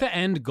 that's like the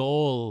end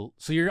goal.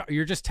 So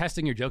you're just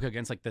testing your joke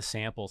against like the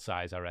sample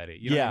size already.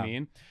 You know what I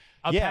mean?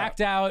 A packed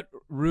out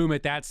room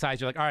at that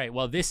size, you're like, all right,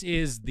 well, this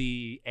is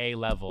the A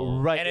level,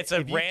 right? And it's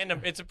a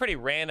pretty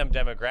random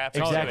demographic.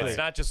 Exactly. It's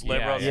not just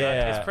liberals.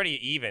 Yeah. It's pretty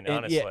even,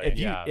 honestly.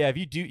 If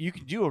you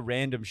can do a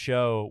random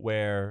show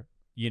where,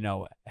 you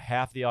know,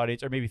 half the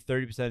audience or maybe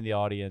 30% of the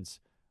audience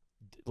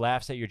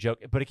laughs at your joke,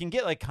 but it can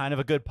get like kind of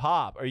a good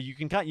pop, or you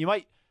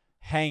might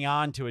hang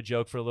on to a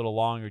joke for a little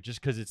longer just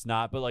because it's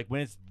not. But like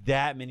when it's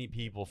that many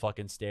people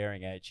fucking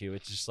staring at you,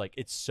 it's just like,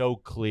 it's so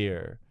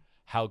clear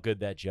how good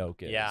that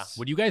joke is. Yeah.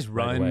 Would you guys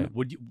run?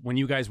 When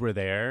you guys were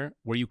there,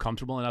 were you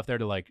comfortable enough there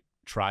to like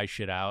try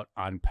shit out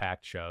on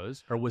packed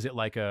shows, or was it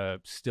like a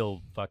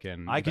still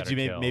fucking? I could do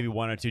maybe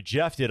one or two.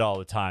 Jeff did all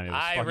the time. It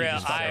was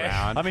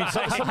around. I mean,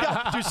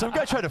 some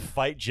guy tried to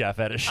fight Jeff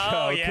at a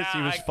show because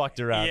he was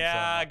fucked around.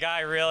 Yeah, guy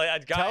really.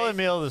 Tell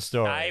Emil the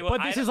story.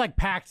 But this is like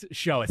packed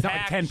show. It's not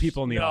like 10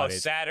 people in the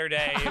audience.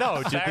 Saturday.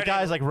 No, dude, the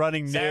guy's like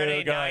running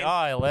nude, going,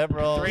 "Oh,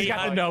 liberal." He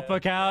got the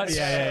notebook out.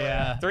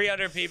 Yeah.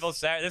 300 people.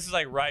 This is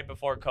like right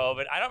before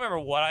COVID. I don't remember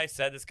what I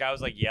said. This guy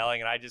was like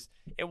yelling, and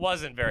it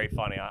wasn't very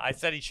funny. I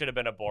said he should have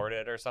been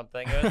aborted or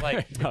something. It was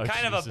like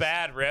kind of a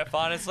bad riff,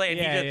 honestly.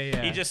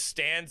 And he just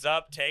stands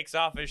up, takes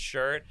off his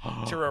shirt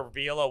to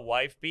reveal a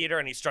wife beater,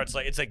 and he starts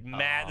like, it's like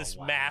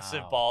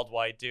massive bald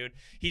white dude.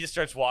 He just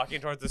starts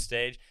walking towards the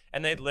stage,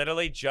 and they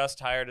literally just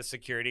hired a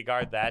security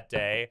guard that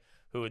day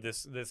who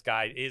this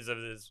guy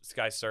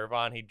serve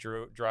on. He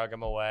drug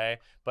him away.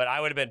 But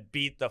I would have been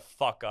beat the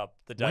fuck up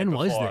the day before.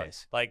 When was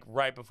this? Like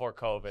right before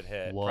COVID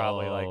hit. Whoa.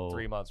 Probably like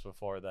 3 months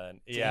before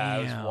then. Damn. Yeah,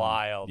 it was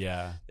wild.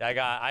 Yeah.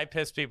 I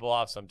piss people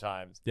off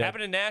sometimes. Yeah.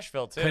 Happened in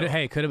Nashville too. Could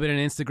have been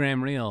an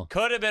Instagram reel.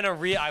 Could have been a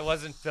reel. I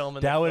wasn't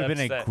filming. That would have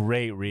been a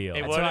great reel.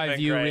 It That's how I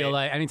view great. real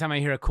life. Anytime I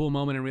hear a cool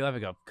moment in real life, I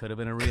go, could have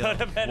been a reel.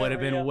 Would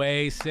have been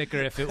way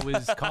sicker if it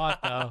was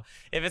caught though.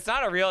 If it's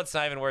not a reel, it's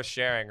not even worth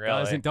sharing.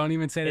 Really, don't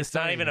even say this. It's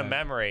not even a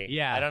memory.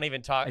 Yeah, I don't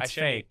even talk. It's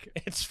fake.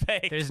 It's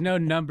fake. There's no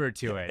number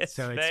to it,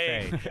 so it's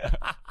fake.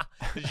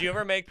 Did you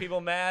ever make people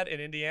mad in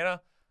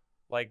Indiana?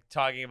 Like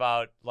talking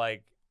about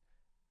like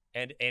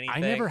and anything? I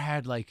never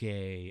had like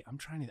I'm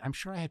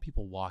sure I had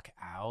people walk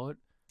out.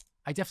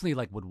 I definitely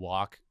like would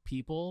walk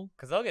people.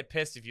 Because they'll get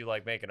pissed if you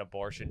like make an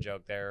abortion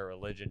joke there or a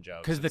religion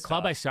joke. Because the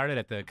club I started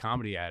at, the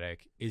Comedy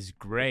Attic, is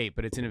great,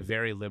 but it's in a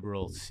very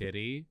liberal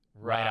city.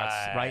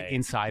 Right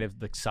inside of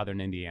the southern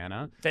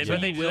Indiana. They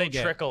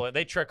trickle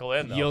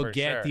in though. You'll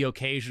get the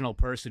occasional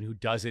person who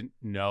doesn't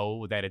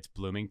know that it's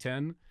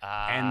Bloomington,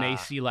 and they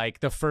see like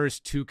the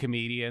first two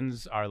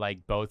comedians are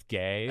like both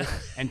gay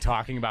and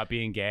talking about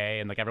being gay,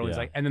 and like everyone's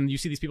like, and then you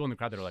see these people in the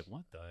crowd that are like,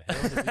 what the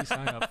hell did we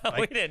sign up? Like,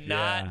 we did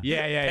not.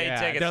 Yeah.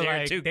 Pay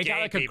tickets here. They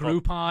got like people.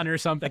 a Groupon or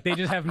something. Like, they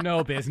just have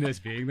no business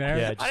being there.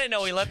 Yeah, I didn't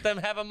know we let them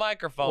have a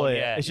microphone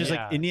yet. It's just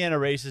like Indiana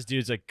racist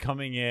dudes like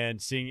coming in,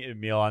 seeing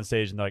Emil on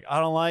stage, and they're like, I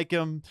don't like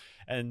him,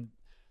 and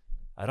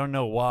I don't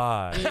know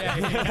why.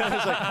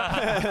 I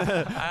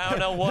don't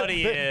know what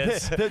he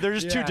is. They're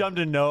just too dumb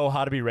to know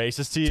how to be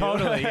racist to you.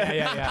 Totally.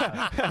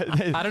 Yeah.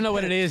 I don't know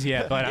what it is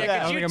yet, but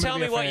could you tell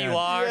me what you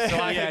are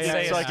so I can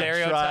say a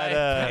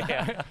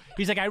stereotype?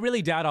 He's like, I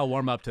really doubt I'll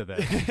warm up to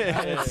this.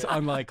 It's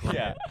unlikely.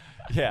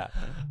 Yeah.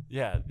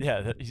 You're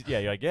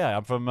like,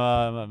 I'm from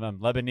I'm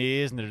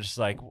Lebanese, and they're just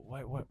like,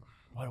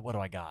 what do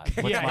I got?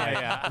 What's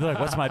they're like,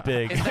 what's my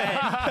big?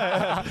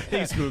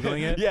 He's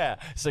googling it. Yeah,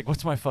 it's like,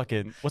 what's my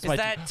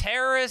that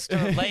terrorist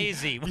or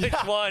lazy? Which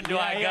one do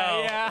I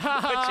go?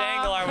 Which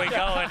angle are we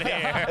going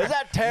here? Is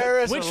that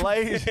terrorist or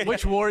lazy?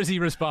 Which war is he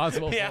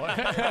responsible for?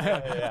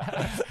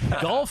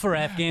 Gulf or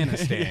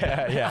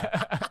Afghanistan?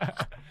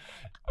 Yeah.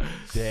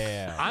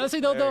 Damn. Honestly,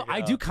 though, I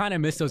do kind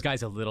of miss those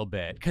guys a little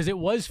bit, because it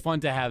was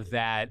fun to have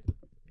that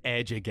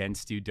edge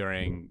against you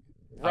during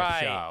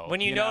Right. show.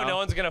 When you know no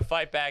one's gonna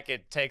fight back,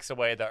 it takes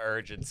away the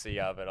urgency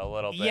of it a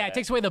little bit. Yeah, it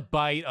takes away the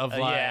bite of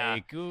yeah.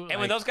 ooh, And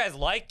when those guys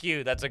like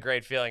you, that's a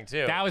great feeling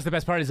too. that was the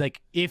best part. Is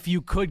like if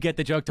you could get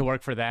the joke to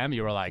work for them,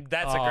 you were like,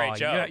 that's a great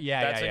joke.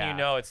 Yeah, that's when you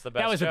know it's the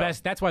best. That was joke. the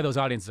best. That's why those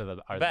audiences are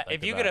the.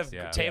 If you get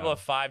a table of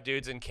 5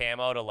 dudes in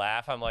camo to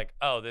laugh, I'm like,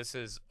 oh, this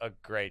is a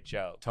great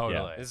joke.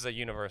 Totally. This is a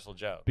universal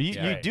joke. But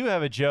you do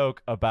have a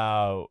joke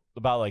about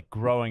like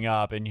growing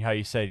up and how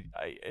you say,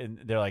 and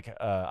they're like,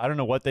 I don't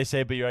know what they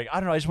say, but you're like, I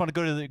don't know, I just want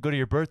to go to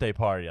your birthday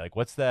party. Like,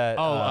 what's that?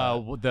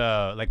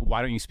 The like,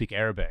 why don't you speak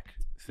Arabic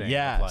thing?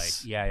 Yes.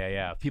 Like,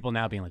 yeah. People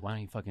now being like, why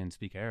don't you fucking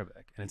speak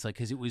Arabic? And it's like,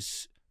 because it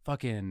was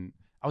fucking.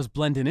 I was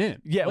blending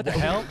in. Yeah, what the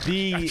hell?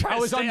 I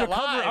was undercover.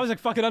 Alive. I was like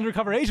fucking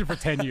undercover agent for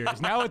 10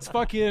 years. Now it's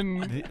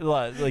fucking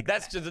like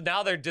that's just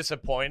now they're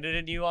disappointed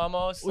in you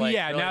almost. Well, like,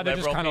 yeah, now they're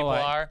just kind of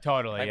like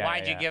totally. Like,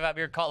 why'd you give up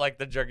your call? Like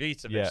the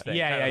Dragisovich thing.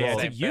 Yeah. It's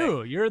like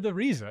you're the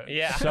reason.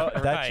 Yeah. So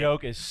that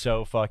joke is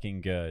so fucking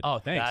good. Oh,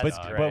 thanks.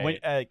 But when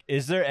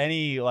is there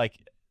any like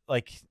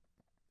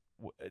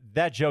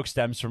that joke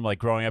stems from like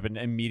growing up and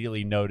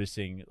immediately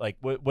noticing like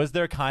was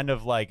there kind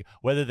of like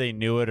whether they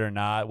knew it or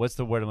not, what's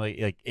the word,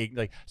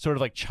 like sort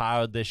of like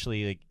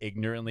childishly like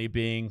ignorantly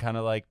being kind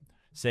of like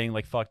saying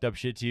like fucked up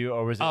shit to you,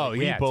 or was it were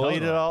you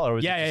bullied at all, or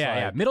was it just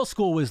like... Middle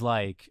school was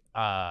like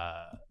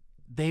I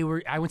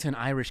went to an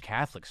Irish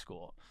Catholic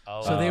school.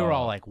 So they were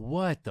all like,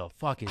 what the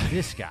fuck is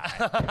this guy?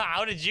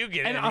 How did you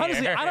get in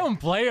honestly, here? I don't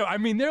blame him. I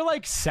mean, they're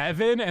like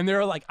 7 and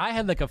they're like, I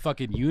had like a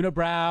fucking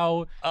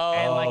unibrow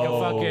and like a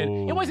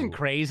fucking, it wasn't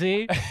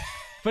crazy.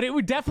 But it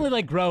would definitely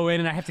like grow in,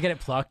 and I have to get it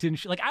plucked and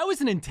like I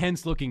was an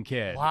intense looking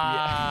kid.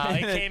 Wow, it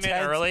came in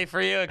early for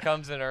you. It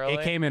comes in early.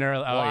 It came in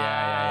early. Oh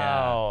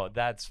yeah.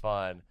 That's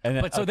fun. And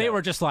then, but so they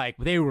were just like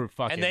they were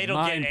fucking. And they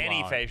don't get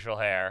any facial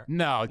hair.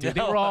 No, dude,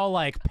 they were all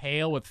like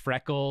pale with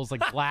freckles,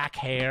 like black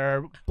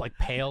hair, like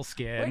pale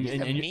skin.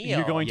 And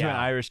you're going to an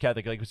Irish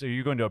Catholic, like so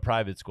you're going to a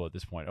private school at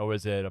this point, or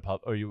was it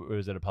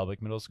was it a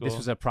public middle school? This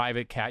was a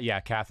private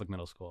Catholic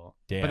middle school.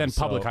 Damn, but then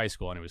public high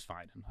school, and it was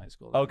fine in high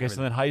school. Okay,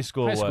 so then high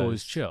school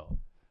was chill.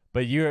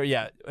 But you're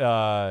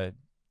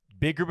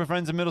big group of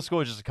friends in middle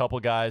school, or just a couple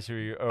guys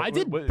who I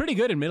did pretty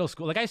good in middle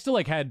school. Like I still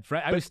like had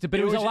friends, but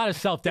it was a lot of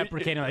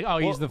self-deprecating. Like, oh,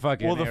 he's the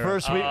fucking. Well, the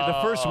first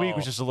week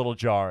was just a little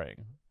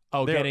jarring.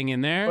 Oh, getting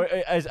in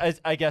there.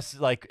 As I guess,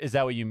 like, is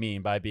that what you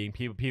mean by being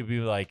people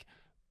being like?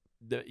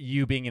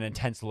 You being an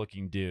intense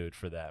looking dude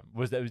for them,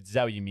 is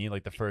that what you mean,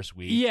 like the first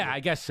week? Yeah, I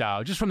guess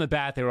so. Just from the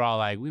bat, they were all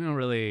like, we don't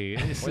really.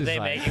 Were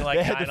they making like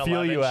 9/11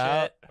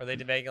 shit? Were they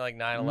making like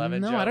 9/11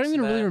 No, jokes? I don't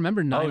even really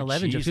remember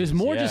 9/11 jokes. It was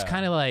more just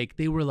kind of like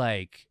they were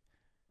like,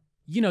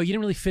 you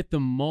didn't really fit the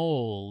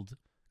mold.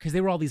 Because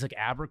they were all these like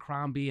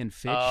Abercrombie and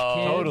Fitch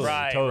kids. Totally.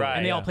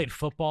 And they all played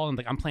football, and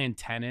like I'm playing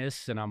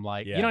tennis, and I'm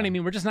like, you know what I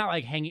mean? We're just not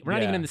like hanging. We're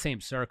not even in the same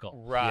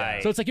circle.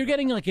 Right. So it's like you're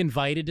getting like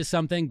invited to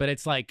something, but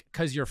it's like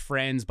because you're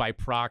friends by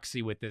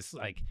proxy with this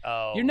like.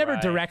 You're never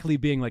directly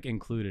being like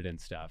included in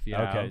stuff. You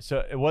know? Okay,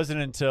 so it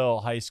wasn't until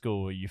high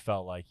school where you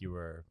felt like you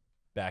were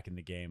back in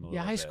the game a little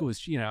bit. High school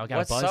was I got what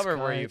a buzz suburb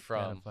cut, were you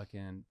from?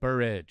 Fucking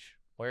Burridge.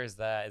 Where is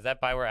that? Is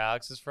that by where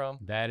Alex is from?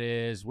 That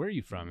is. Where are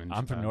you from?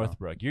 I'm from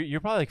Northbrook.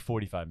 You're probably like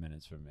 45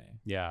 minutes from me.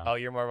 Yeah. Oh,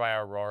 you're more by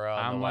Aurora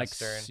on the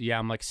western.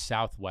 I'm like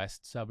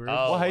southwest suburbs.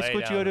 What high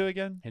school did you go to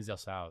again? Hinsdale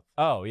South.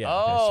 Oh yeah.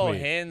 Oh, okay,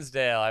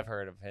 Hinsdale. I've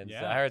heard of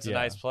Hinsdale. I heard it's a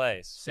nice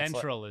place.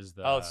 Central is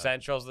the. Oh,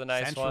 Central's the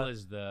nice Central one.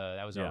 Is the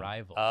that was a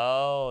rival.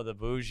 Oh, the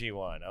bougie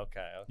one.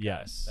 Okay.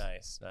 Yes.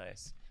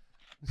 Nice.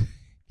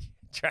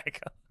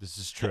 Drago. This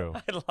is true.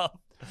 I love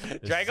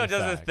Drago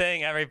does a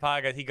thing every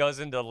podcast. He goes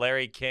into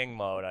Larry King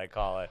mode, I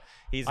call it.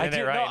 He's in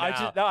it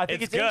right now. I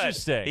think it's good.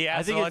 Interesting. He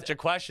asks a bunch of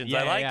questions.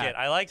 I like it.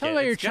 I like it. Tell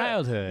about your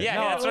childhood.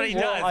 Yeah, that's what he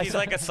does. He's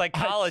like a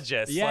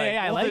psychologist.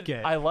 I like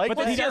it. I like it.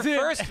 What's your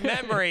first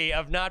memory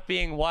of not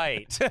being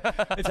white?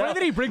 It's funny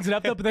that he brings it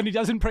up, though, but then he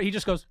doesn't. He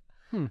just goes,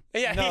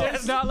 Yeah, no,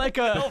 it's not like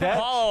a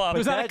follow up.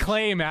 There's not a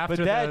claim after.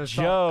 But that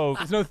joke.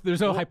 There's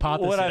no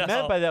hypothesis. What I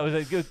meant by that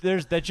was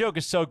that joke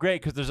is so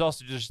great because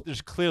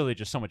there's clearly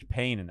just so much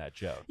pain in that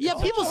joke. Yeah,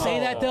 people say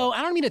that though.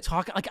 I don't mean to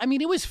talk. Like, I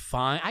mean, it was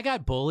fine. I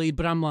got bullied,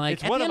 but I'm like,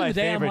 it's at one the of end my of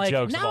the day, I'm favorite like,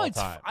 jokes now of all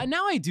time.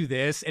 now I do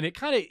this, and it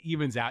kind of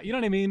evens out. You know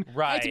what I mean?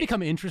 Right. I have to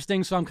become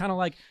interesting, so I'm kind of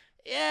like.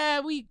 Yeah,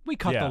 we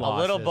cut the losses.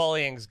 A little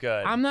bullying's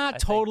good. I'm not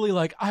totally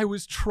like I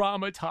was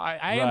traumatized.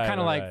 I am kind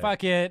of like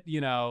fuck it,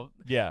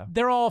 Yeah.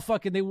 They're all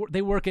fucking.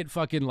 They work at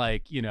fucking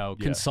like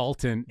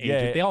consultant.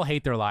 Agent. They all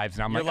hate their lives,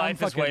 and I'm Your like,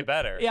 life is way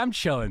better. Yeah, I'm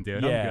chilling,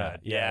 dude. I'm good.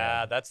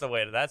 Yeah, that's the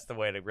way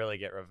to really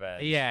get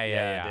revenge.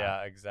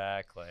 Yeah,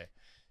 exactly.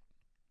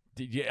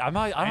 I'm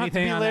not to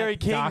be Larry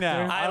King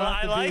now.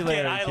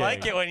 I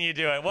like it when you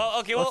do it. Well,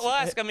 okay, we'll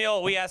ask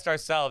Emil. We asked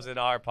ourselves in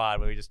our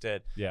pod what we just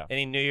did. Yeah.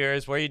 Any New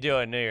Year's? What are you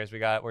doing New Year's?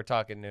 We're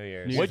talking New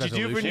Year's. What'd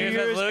you do for New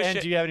Year's? And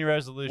do you have any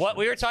resolutions? What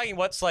we were talking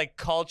what's like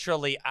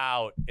culturally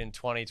out in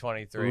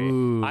 2023.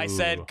 Ooh. I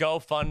said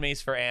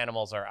GoFundMe's for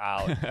animals are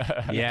out.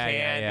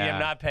 Yeah. I'm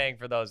not paying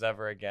for those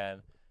ever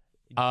again.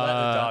 Let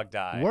the dog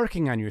die.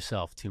 Working on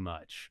yourself too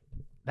much.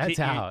 That's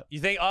out. You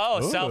think,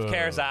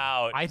 self-care's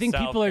out. I think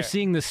people are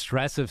seeing the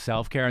stress of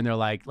self-care and they're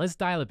like, let's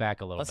dial it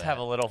back a little bit. Let's have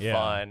a little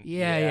fun.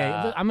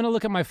 Yeah. I'm going to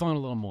look at my phone a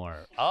little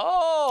more.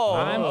 Oh,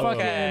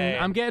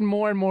 I'm getting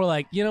more and more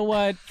like, you know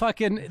what?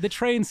 Fucking the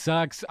train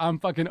sucks. I'm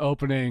fucking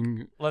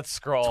opening. Let's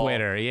scroll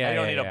Twitter. Yeah. I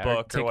don't need a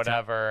book or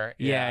whatever.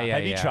 Yeah.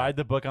 Have you tried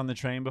the book on the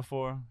train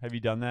before? Have you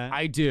done that?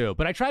 I do,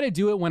 but I try to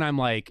do it when I'm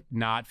like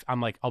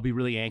I'll be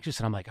really anxious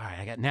and I'm like, all right,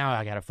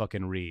 I got to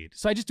fucking read.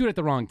 So I just do it at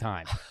the wrong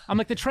time. I'm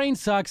like, the train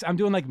sucks. I'm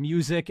doing like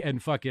music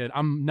and fucking,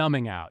 I'm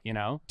numbing out, you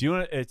know?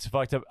 It's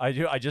fucked up.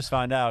 I just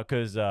found out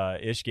because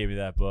Ish gave me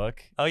that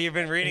book. Oh, you've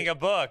been reading a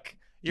book.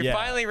 You're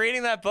finally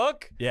reading that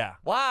book? Yeah.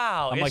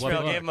 Wow.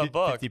 Ishmael gave him a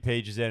book. 50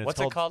 pages in.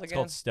 What's it called again? It's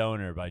called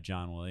Stoner by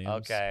John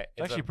Williams. Okay.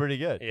 It's actually pretty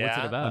good. Yeah. What's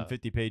it about? I'm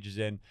 50 pages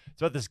in.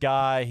 It's about this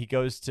guy. He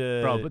goes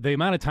to... Bro, but the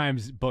amount of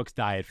times books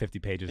die at 50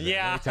 pages in.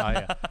 Yeah. Let me tell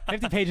you.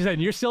 50 pages in,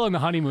 you're still in the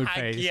honeymoon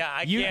phase.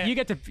 You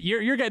get to,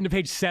 you're getting to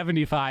page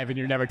 75 and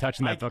you're never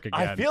touching that book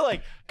again. I feel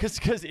like,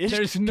 because Ish...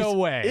 There's no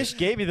way. Ish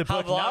gave me the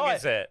book. How long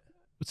is it?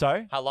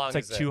 Sorry? How long is it?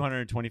 It's like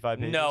 225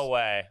 pages. No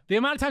way. The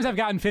amount of times I've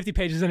gotten 50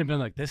 pages in and been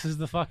like, this is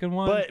the fucking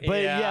one. But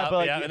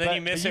and then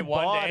you miss it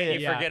one day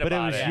and you forget about it. But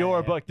it was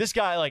your book. This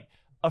guy, like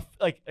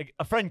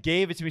a friend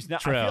gave it to me.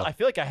 So now I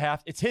feel like I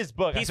have. It's his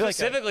book. He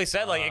specifically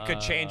said like it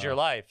could change your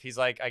life. He's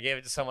like, I gave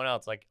it to someone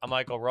else, like a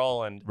Michael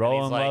Rowland.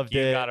 Roland loved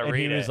it. You gotta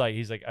read it.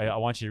 He's like, I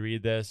want you to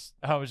read this.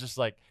 I was just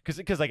like,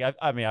 because like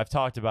I've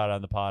talked about it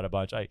on the pod a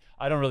bunch. I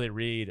don't really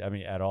read.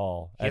 At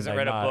all. He hasn't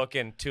read a book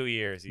in 2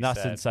 years. Not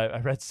since I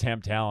read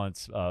Sam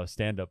Talent's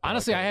stand-up.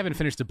 Honestly, I haven't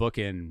finished a book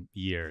in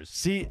years.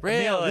 See,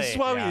 really, this is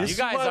why we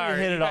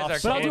hit it off.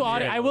 But I'll do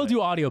audio. I will do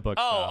audiobooks.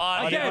 Oh,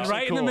 audio. Again,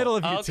 right in the middle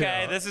of you two.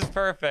 Okay, this is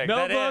perfect.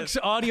 No books,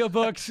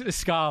 audiobooks,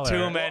 scholar.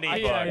 Too many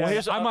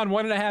books. I'm on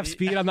 1.5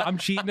 speed. I'm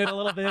cheating it a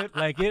little bit.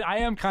 I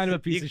am kind of a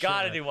piece of shit. You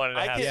gotta do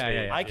 1.5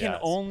 speed. I can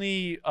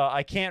only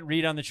I can't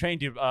read on the train,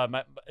 dude.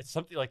 It's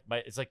something like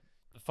it's like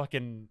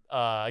fucking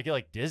I get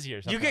like dizzy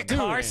or something. You get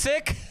car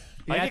sick?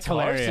 Yeah, that's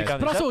hilarious.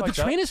 But also, the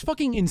train is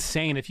fucking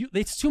insane.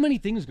 It's too many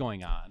things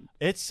going on.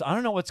 I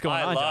don't know what's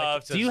going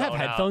on. Do you have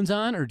headphones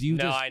on, or do you?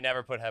 No, I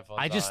never put headphones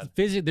on. I just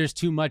physically there's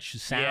too much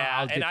sound. Yeah,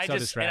 I'll get so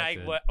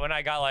distracted. When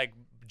I got like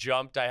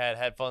jumped, I had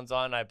headphones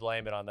on. I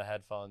blame it on the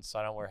headphones, so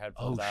I don't wear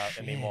headphones out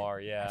anymore.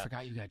 Yeah, I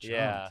forgot you got jumped.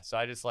 Yeah, so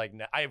I just like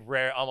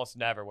almost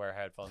never wear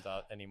headphones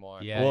out anymore.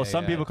 Yeah. Well,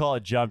 some people call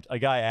it jumped. A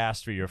guy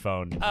asked for your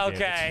phone.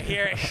 Okay,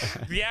 here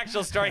the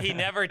actual story. He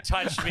never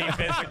touched me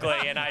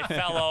physically, and I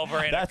fell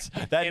over in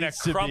a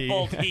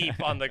crumpled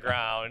heap on the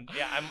ground.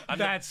 Yeah,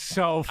 that's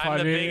so funny. I'm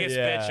the biggest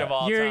bitch of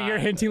all time. You're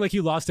hinting like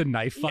you lost a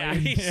knife fight.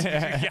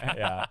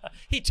 Yeah,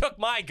 he took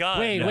my gun.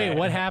 Wait,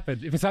 what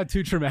happened? If it's not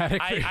too traumatic.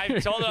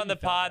 I've told it on the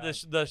pod.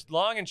 The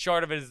long and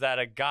short of it is that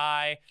a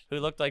guy who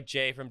looked like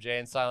Jay from Jay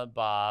and Silent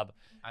Bob.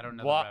 I don't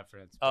know the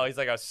reference. Oh, he's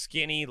like a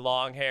skinny,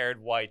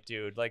 long-haired white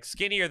dude, like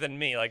skinnier than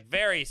me, like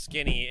very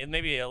skinny, and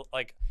maybe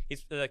like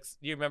he's like.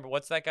 You remember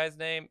what's that guy's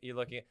name? You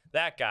looking at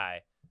that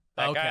guy?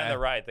 That guy on the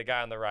right. The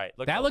guy on the right.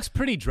 Looks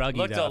pretty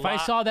druggy though. If I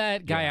saw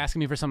that guy asking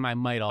me for something, I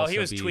might also. Oh, he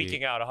was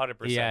tweaking out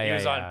 100%. He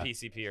was on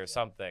PCP or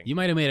something. You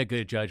might have made a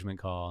good judgment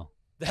call.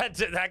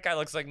 That guy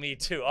looks like me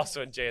too.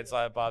 Also in Jay and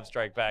Silent Bob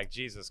Strike Back.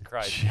 Jesus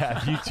Christ.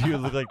 Yeah, you do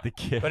look like the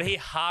kid. But he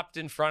hopped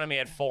in front of me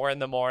at 4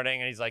 a.m.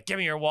 and he's like, "Give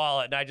me your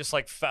wallet," and I just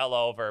like fell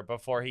over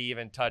before he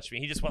even touched me.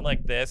 He just went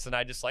like this, and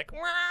I just like,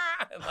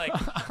 and, like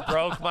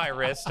broke my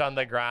wrist on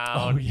the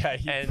ground. Oh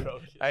yeah,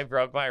 I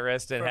broke my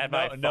wrist and had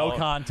my phone. No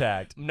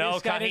contact. No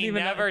contact. He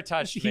never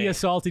touched me. He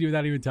assaulted you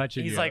without even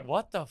touching you. He's like,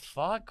 "What the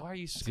fuck? Why are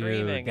you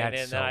screaming?" Dude,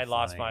 and then I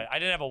lost I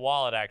didn't have a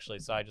wallet actually,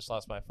 so I just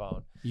lost my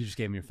phone. You just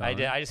gave me your phone. I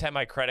did. I just had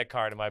my credit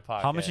card in my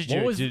pocket. How much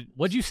did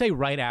what'd you say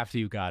right after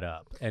you got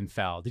up and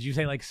fell? Did you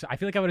say like? I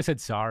feel like I would have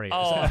said sorry.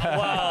 Oh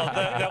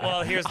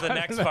well, here's the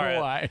next part.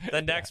 Why.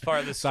 The next part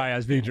of the story. Sorry, I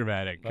was being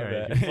dramatic. Well,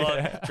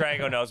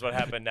 Drago knows what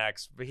happened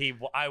next.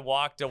 I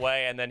walked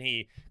away and then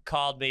he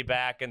called me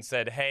back and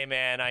said, "Hey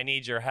man, I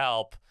need your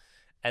help."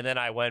 And then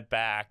I went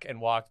back and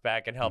walked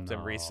back and helped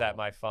him reset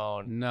my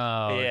phone.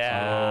 No.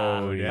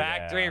 Yeah.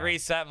 Factory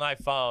reset my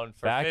phone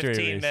for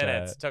 15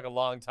 minutes. It took a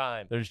long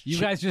time. You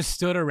guys just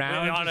stood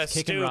around on a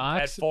kicking stoop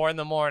rocks? at 4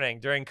 a.m.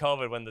 during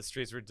COVID when the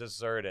streets were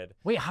deserted.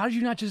 Wait, how did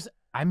you not just...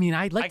 I mean,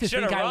 I'd like to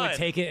think I would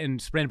take it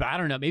and sprint, but I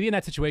don't know. Maybe in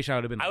that situation I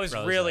would have been I was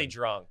really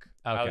drunk.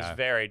 Okay. I was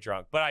very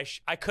drunk, but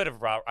I could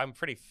have. I'm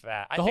pretty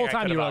fat. The whole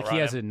time you were like, he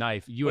has a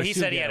knife. He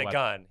said he had a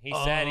gun. He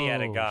said he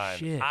had a gun.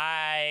 Shit.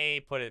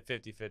 I put it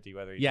 50-50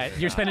 whether he did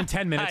you're spending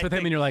 10 minutes with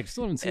him and you're like,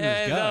 still haven't seen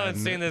this gun. I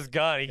haven't seen this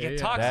gun. He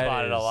talks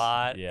about it a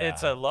lot. Yeah.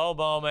 It's a low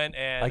moment.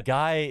 And a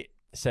guy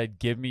said,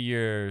 "Give me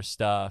your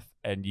stuff,"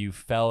 and you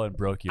fell and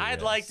broke your wrist.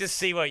 I'd like to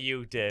see what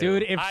you did.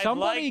 Dude, if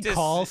somebody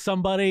calls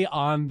somebody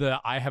on the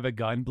 "I have a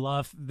gun"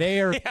 bluff,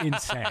 they're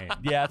insane.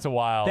 Yeah, it's a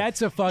wild.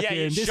 That's a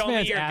fucking. This show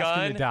man's me your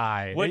asking gun. to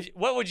die.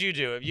 What would you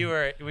do if you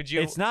were? Would you?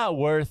 It's not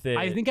worth it.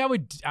 I think I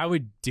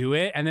would do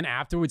it, and then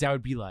afterwards I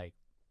would be like,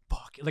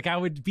 fuck. Like I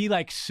would be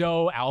like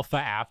so alpha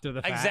after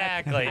the fact.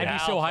 Exactly. I'd be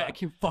so high. I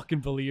can't fucking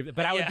believe it.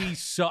 But I would be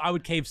so. I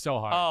would cave so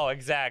hard. Oh,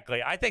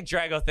 exactly. I think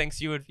Drago thinks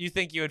you would. You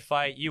think you would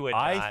fight? You would.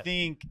 I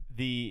think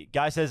the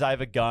guy says, "I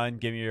have a gun.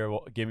 Give me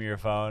your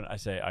phone." I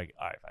say, "All right,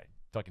 fine.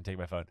 Fucking take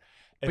my phone."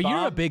 But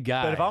you're a big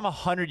guy. But if I'm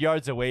 100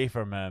 yards away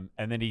from him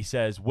and then he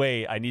says,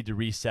 "Wait, I need to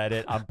reset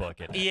it," I'm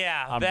booking it.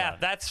 Yeah,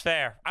 that's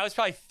fair. I was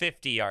probably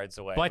 50 yards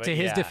away. But to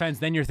his defense,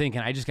 then you're thinking,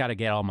 I just got to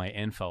get all my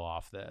info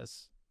off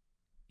this.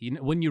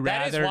 Wouldn't you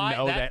That is rather why-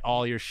 know that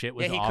all your shit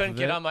was Yeah, he off couldn't of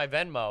get it? on my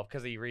Venmo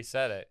because he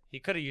reset it. He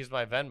could have used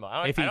my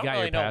Venmo. If he I don't got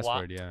really your know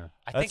password, why. yeah.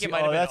 I think it might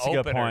have been that's a good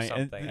open or point.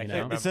 something. I And-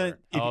 can't it's remember.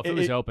 If it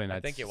was open, I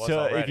that's... think it was so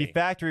already. if he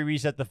factory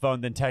reset the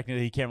phone, then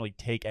technically he can't really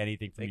take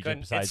anything from They you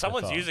couldn't. besides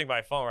Someone's the phone. using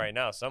my phone right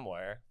now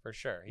somewhere for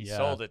sure. He Yeah.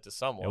 sold it to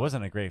someone. It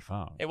wasn't a great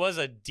phone. It was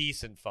a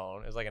decent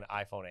phone. It was like an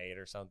iPhone 8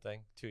 or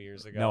something 2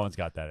 years ago. No one's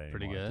got that anymore.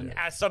 Pretty good. dude. As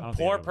I some don't think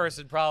poor anyone-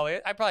 person probably.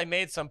 I probably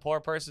made some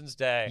poor person's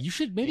day. You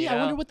should maybe. You I know?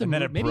 wonder what the And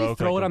then move. it Maybe broke,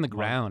 throw like, it on a the month.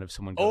 ground if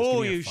someone goes. Oh,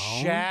 "Give me your you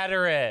phone."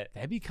 shatter it.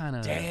 That'd be kind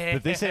of. But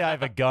if they say I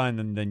have a gun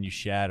and then you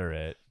shatter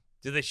it.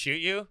 Do they shoot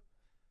you?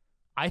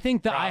 I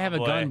think that I have a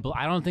gun. Probably.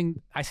 I don't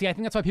think. I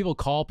think that's why people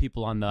call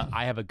people on the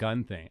 "I have a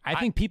gun" thing. I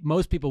think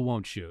most people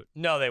won't shoot.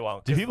 No, they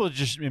won't. Do people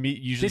just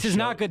usually This is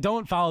not good.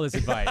 Don't follow this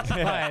advice.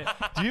 But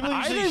Do people I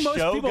usually think most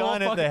show people gun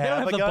won't if they don't have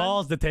have a the gun?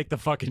 balls to take the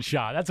fucking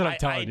shot. That's what I'm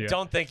telling you. I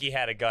don't think he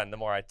had a gun. The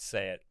more I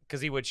say it, because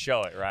he would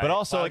show it, right? But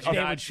also, why like, would you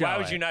they not- would show why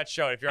would it. you not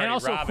show it if you're And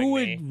already also, robbing who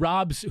me?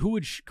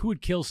 would who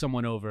would kill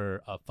someone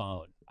over a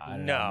phone? I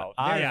don't No, know.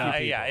 I don't know.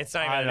 yeah, it's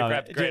not I even don't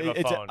know. great of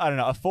a phone. I don't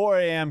know. A 4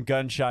 a.m.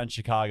 gunshot in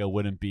Chicago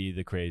wouldn't be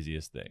the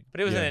craziest thing.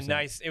 But it was You know in what a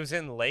I'm saying? It was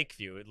in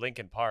Lakeview at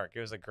Lincoln Park. It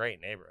was a great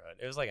neighborhood.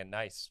 It was like a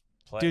nice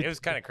place. Dude, It was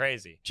kind of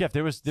crazy. Jeff,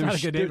 there was not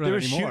a good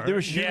neighborhood anymore. there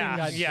were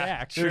shootings. Yeah,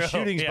 There true. were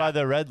shootings yeah. by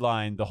the Red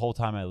Line the whole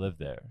time I lived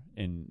there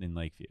in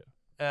Lakeview.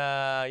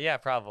 Yeah,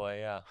 probably.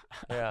 Yeah,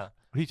 yeah,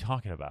 What are you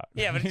talking about?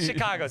 yeah. But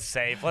Chicago's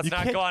safe. Let's You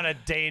not can't- go on a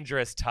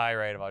dangerous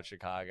tirade about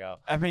Chicago.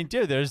 I mean,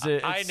 dude, there's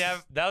a. I it's-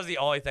 never. That was the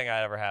only thing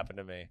that ever happened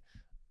to me.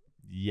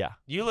 Yeah,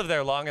 You lived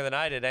there longer than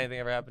I did. Anything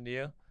ever happen to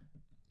you?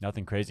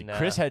 nothing crazy. Nah.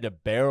 Chris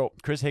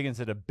Higgins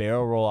had to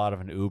barrel roll out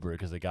of an Uber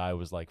because the guy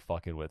was like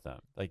fucking with him.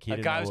 Like he A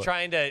didn't guy know was what-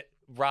 trying to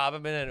rob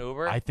him in an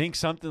Uber. I think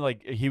something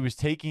like he was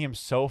taking him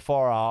so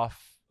far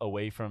off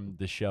away from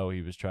the show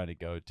he was trying to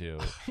go to.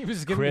 He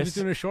was Chris-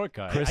 doing a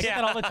shortcut. Chris- I get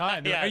that all the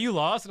time. They're like, Yeah. "Are you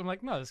lost?" And I'm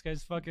like, "No, this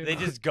guy's fucking." they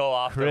just go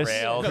off Chris- the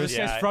rails. No, this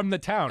yeah. guy's from the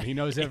town. He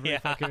knows every Yeah.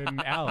 fucking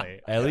alley.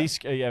 At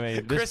least, I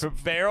mean, Chris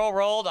barrel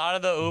rolled out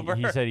of the Uber.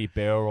 He said he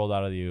barrel rolled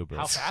out of the Uber.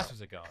 How fast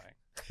was it going?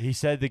 He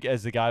said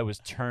as the guy was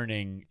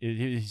turning,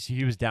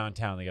 he was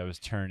downtown. The guy was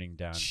turning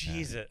downtown.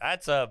 Jesus,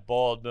 that's a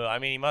bold move. I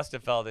mean, he must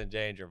have felt in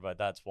danger, but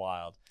that's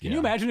wild. Can you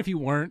imagine if you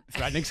weren't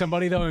threatening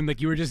somebody though, and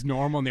like you were just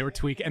normal and they were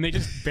tweaking, and they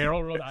just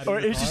barrel rolled out of Or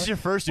your it's just car? your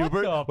first What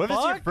Uber. the What if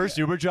it's your fuck? first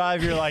Uber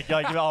drive? You're like,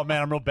 oh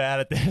man, I'm real bad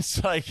at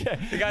this. Like,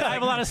 The guy's I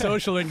have a like, lot of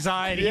social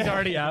anxiety. He's Yeah.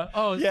 already out.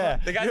 Oh yeah,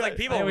 the guy's like,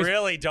 people I always-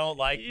 really don't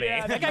like me.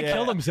 yeah. That guy Yeah.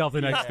 killed himself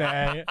the next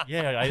day.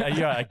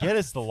 yeah. I get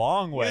it's the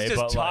long He way, was just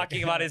but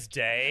talking like, about his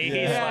day. Yeah.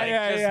 He's Yeah, like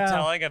yeah, just yeah.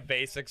 telling a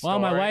basic story. Well,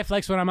 my wife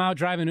likes when I'm out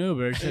driving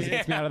Uber. She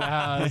gets me out of the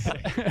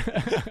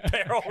house.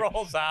 barrel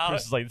rolls out.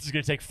 Chris is like, this is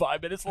gonna take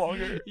 5 minutes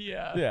longer.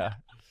 yeah. Yeah,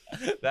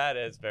 That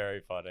is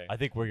very funny. I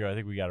think we got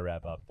to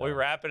wrap up. We though.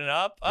 wrapping it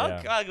up? Oh,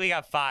 Yeah. God, we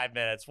got 5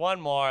 minutes.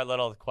 One more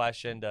little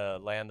question to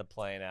land the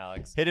plane,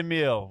 Alex. Hit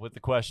Emil with the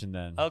question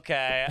then.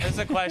 Okay, this is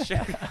a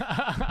question.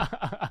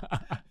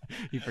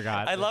 You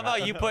forgot. I love how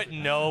you put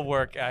no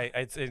work.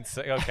 It's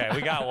okay.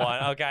 We got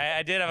one. Okay,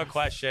 I did have a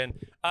question.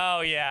 Oh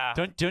yeah.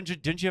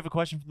 Didn't you have a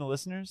question from the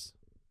listeners?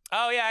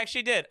 Oh yeah, I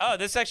actually did. Oh,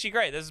 this is actually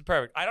great. This is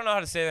perfect. I don't know how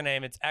to say the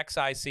name. It's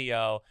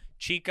XICO.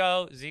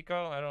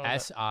 Zico. I don't know.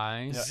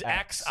 S.I.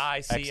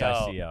 XICO.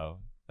 XICO.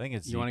 I think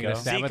it's You wanna Zico. get a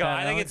stab Zico. at that,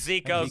 I think Alex?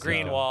 it's Zico Zico.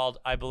 Greenwald.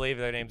 I believe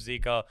their name's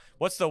Zico.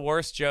 What's the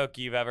worst joke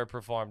you've ever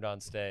performed on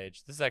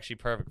stage? This is actually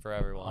perfect for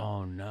everyone.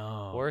 Oh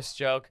no. Worst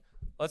joke.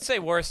 Let's say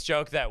worst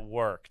joke that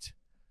worked.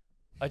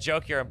 A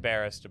joke you're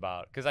embarrassed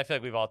about, because I feel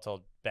like we've all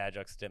told bad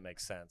jokes that didn't make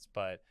sense.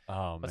 But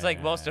Oh man. it's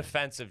like most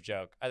offensive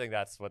joke. I think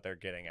that's what they're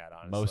getting at.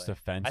 Honestly, Most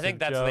offensive. I think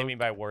that's what they joke? mean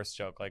by worst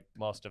joke, like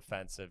most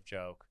offensive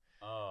joke.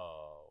 Oh.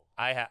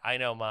 I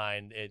know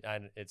mine.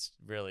 It's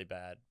really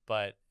bad.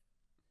 But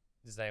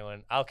does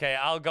anyone? Okay,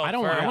 I'll go. I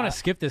don't. first. I want to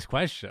skip this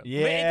question. It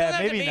doesn't Yeah, have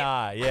to maybe be-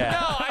 not. Yeah. No,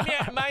 I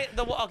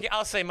mean okay.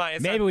 I'll say mine.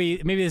 It's Maybe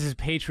this is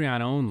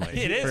Patreon only.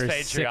 It is for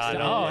Patreon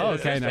 $6. only. Oh,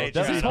 This okay. is No. Patreon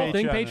Does this whole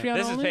thing only. Patreon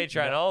This is only?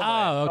 Patreon only.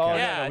 Oh, okay. Oh,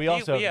 Yeah, no, we you-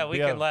 also yeah, we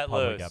have can let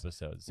public loose.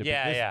 episodes.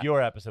 Yeah, yeah.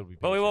 Your episode will be.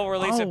 But we will Patreon.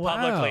 release it Oh,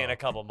 publicly wow. in a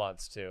couple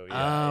months too. Oh,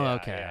 Yeah,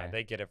 okay. Yeah,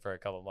 they get it for a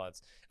couple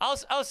months.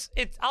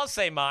 I'll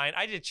say mine.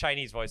 I did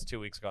Chinese voice 2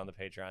 weeks ago on the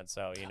Patreon,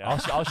 so you know.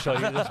 I'll show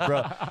you this,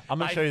 bro. I'm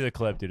gonna show you the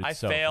clip, dude. It's I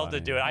so failed funny.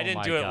 to do it. I Oh didn't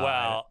my do it God.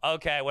 well.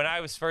 Okay, when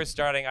I was first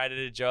starting, I did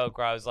a joke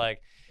where I was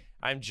like,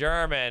 "I'm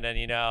German, and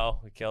you know,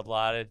 we killed a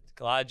lot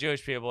of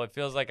Jewish people. It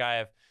feels like I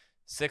have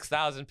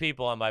 6,000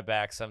 people on my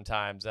back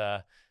sometimes,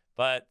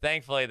 but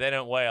thankfully they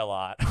don't weigh a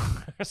lot."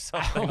 or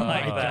something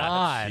like that.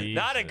 God.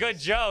 Not a good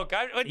joke.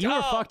 You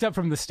were fucked up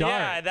from the start.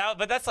 Yeah,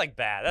 but that's like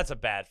bad. That's a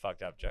bad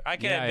fucked up joke. I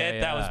can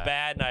admit that was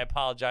bad, and I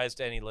apologize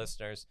to any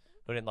listeners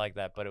who didn't like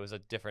that, but it was a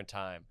different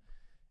time.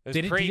 It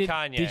was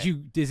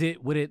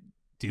pre-Kanye. Would it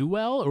do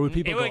well, or would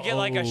people? It would get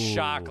like a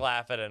shock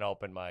laugh at an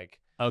open mic.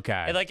 Okay.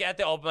 And like at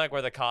the open mic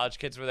where the college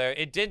kids were there,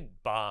 it did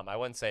bomb. I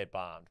wouldn't say it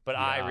bombed, but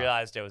I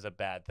realized it was a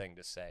bad thing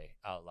to say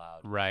out loud.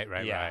 Right.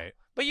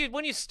 But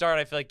when you start,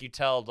 I feel like you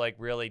tell like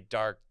really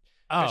dark.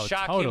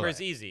 Shock humor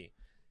is easy.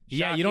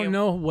 Yeah, you don't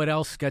know what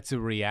else gets a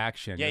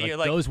reaction. Yeah, you're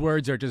like, those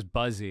words are just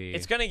buzzy.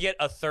 It's gonna get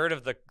a third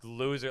of the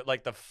loser,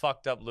 like the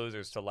fucked up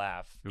losers, to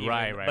laugh.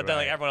 Right. But then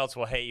like everyone else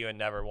will hate you and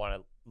never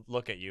want to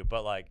look at you.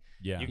 But like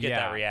you get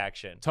that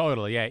reaction.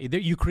 Totally. Yeah,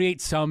 you create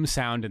some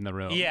sound in the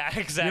room. Yeah,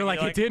 exactly. You're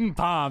like, it didn't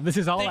bomb. This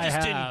is all I have. They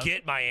just didn't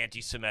get my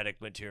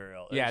anti-Semitic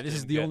material. This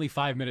is the only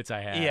 5 minutes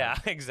I have. Yeah,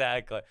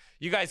 exactly.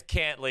 You guys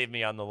can't leave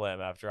me on the limb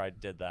after I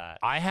did that.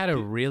 I had a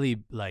really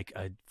like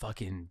a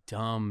fucking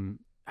dumb.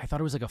 I thought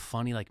it was like a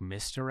funny like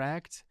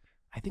misdirect.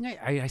 I think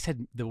I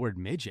said the word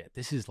midget.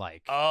 This is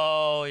like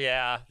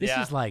This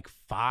is like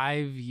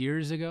 5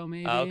 years ago,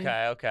 maybe.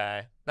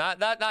 Okay. Not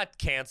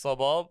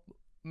cancelable,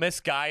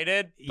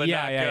 misguided, but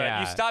not good. Yeah.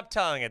 You stopped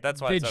telling it.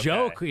 That's why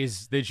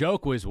the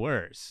joke was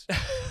worse.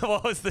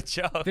 What was the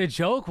joke? The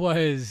joke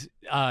was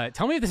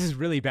tell me if this is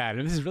really bad.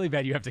 If this is really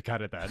bad, you have to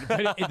cut it then.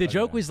 But the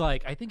joke was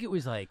like, I think it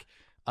was like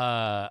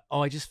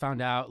I just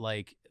found out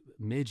like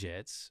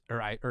midgets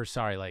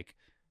like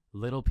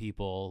little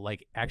people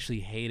like actually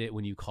hate it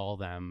when you call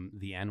them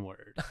the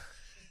N-word.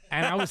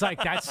 And I was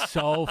like, that's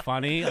so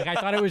funny. Like I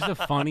thought it was the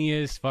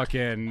funniest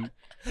fucking.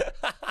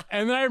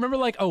 And then I remember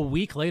like a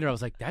week later, I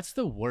was like, that's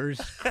the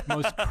worst,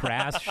 most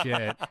crass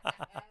shit.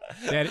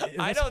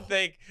 I don't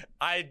think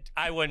I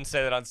wouldn't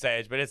say that on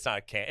stage, but it's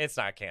not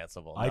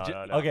cancelable.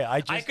 No. Okay,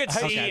 I could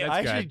see. I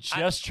actually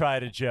just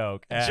tried a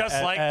joke.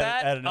 Just like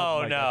that?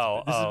 Oh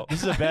no!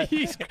 This is a bad.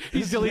 He's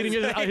deleting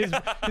his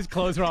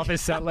clothes are off his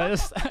set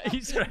list.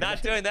 He's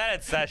not doing that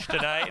at Sesh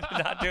tonight.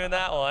 Not doing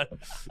that one.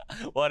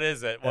 What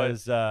is it?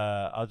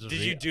 Did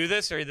you do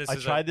this or this? I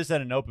tried this at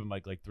an open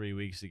mic like 3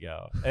 weeks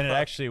ago, and it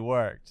actually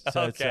worked.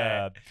 So it's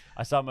I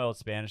saw my old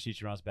Spanish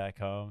teacher when I was back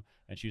home,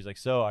 and she was like,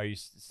 "So, are you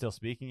still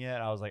speaking yet?"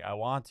 And I was like, "I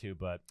want to,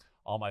 but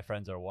all my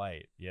friends are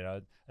white." You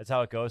know, that's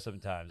how it goes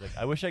sometimes. Like,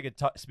 I wish I could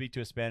speak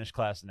to a Spanish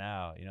class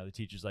now. You know, the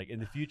teacher's like, "In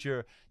the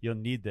future, you'll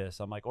need this."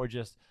 I'm like, or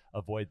just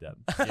avoid them.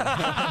 You know?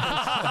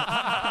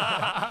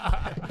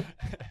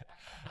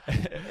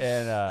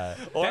 And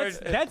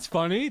that's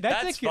funny.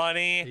 That's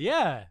funny.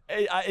 Yeah,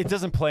 it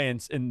doesn't play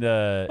in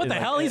the. What the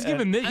hell? He's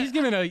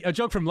giving a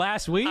joke from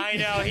last week. I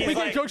know. He's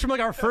like jokes from like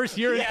our first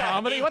year in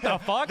comedy. What the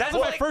fuck? That's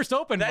my first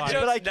open mic. That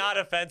joke's not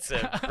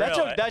offensive.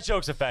 That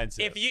joke's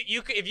offensive.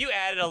 If you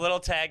added a little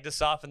tag to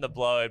soften the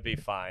blow, it'd be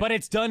fine. But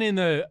it's done in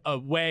a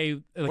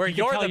way like, where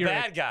you're the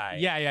bad guy.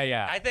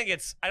 Yeah. I think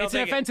it's an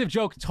offensive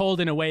joke told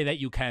in a way that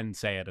you can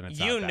say it, and it's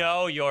you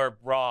know you're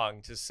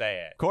wrong to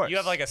say it. Of course. You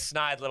have like a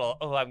snide little.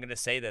 Oh, I'm gonna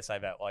say this. I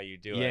bet while you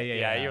do it.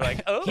 Yeah. You're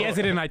like, oh, he has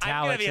it in italics.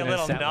 I'm gonna be a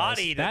little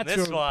naughty in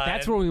this one.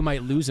 That's where we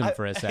might lose him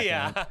for a second.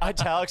 Yeah.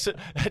 Italics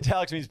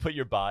means put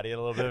your body in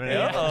a little bit of an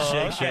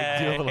shake,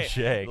 do a little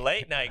shake.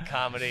 Late night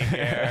comedy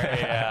here.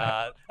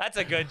 Yeah, that's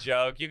a good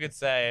joke. You could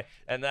say,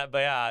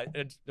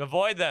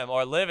 avoid them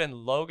or live in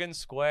Logan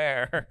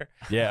Square.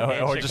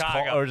 Yeah, or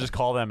just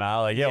call them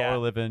out. Like, we're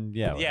living.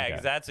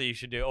 Because that's what you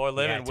should do. Or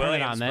live in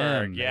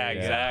Williamsburg. Yeah,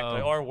 exactly.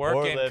 Or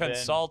work in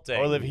consulting.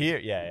 Or live here.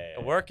 Yeah.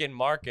 Work in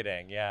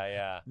marketing.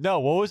 Yeah.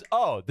 No, what was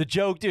the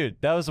joke, dude?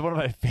 That was one of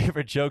my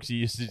favorite jokes you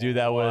used to do.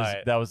 That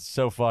was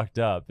so fucked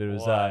up. It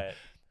was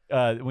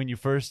when you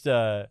first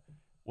moved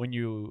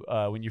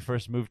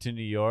to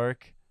New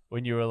York,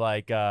 when you were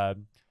like because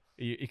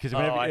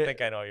I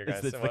think I know you're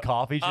gonna say. It's the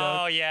coffee joke.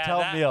 Oh yeah,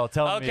 tell me.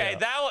 Okay,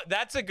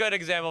 that's a good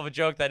example of a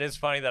joke that is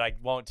funny that I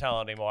won't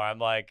tell anymore. I'm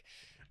like,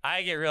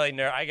 I get really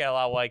nervous. I get a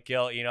lot of white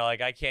guilt. You know, like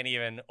I can't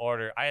even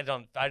order. I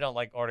don't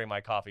like ordering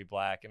my coffee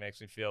black. It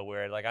makes me feel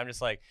weird. Like I'm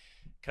just like,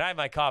 can I have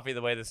my coffee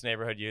the way this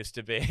neighborhood used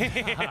to be? That's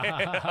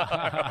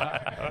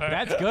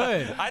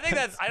good. I think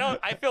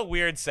I feel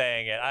weird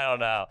saying it. I don't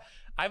know.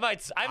 I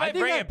might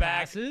bring it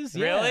back. Passes.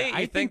 Really? Yeah,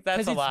 You think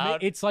that's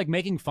allowed? It's like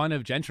making fun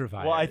of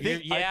gentrifying. Well, I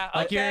think maybe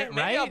I'll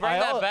bring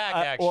that back.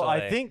 Actually, well,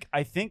 I think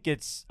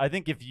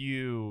if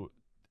you.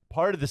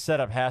 Part of the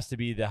setup has to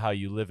be how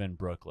you live in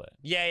Brooklyn.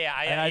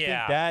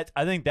 I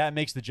think that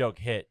makes the joke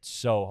hit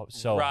so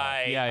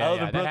right. Hard. I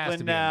live in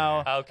Brooklyn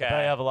now. Okay. But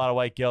I have a lot of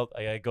white guilt.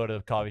 I gotta go to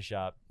the coffee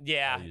shop.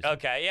 Yeah.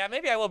 Okay. Yeah.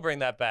 Maybe I will bring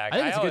that back. I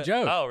think it's a good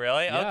joke. Oh,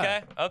 really?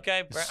 Yeah.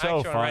 Okay. So I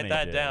want to funny, write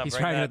that dude. down. He's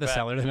bring trying to that get the back.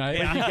 cellar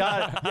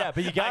tonight.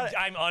 But you got.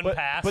 I'm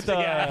unpassed. But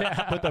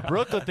the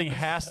Brooklyn thing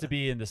has to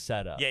be in the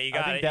setup. Yeah, you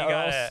got it.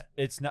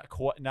 It's not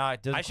quite.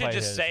 Doesn't I should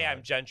just say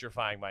I'm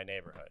gentrifying my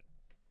neighborhood.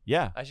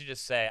 Yeah, I should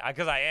just say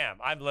because I am.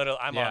 I'm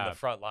on the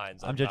front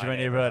lines. I'm gentrifying my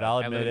neighborhood. I'll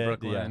admit it.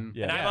 Brooklyn.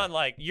 Yeah. And I'm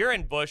on you're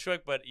in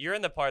Bushwick, but you're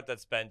in the part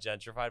that's been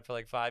gentrified for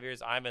like 5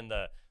 years. I'm in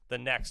the the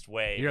next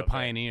wave. You're a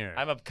pioneer.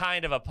 I'm a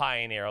kind of a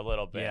pioneer a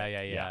little bit.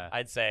 Yeah.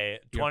 I'd say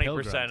You're a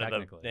 20% pilgrim,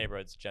 of the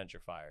neighborhood's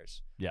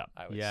gentrifiers. Yeah.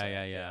 I would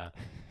say. Yeah.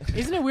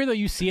 Isn't it weird though?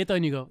 You see it though,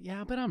 and you go,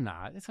 "Yeah, but I'm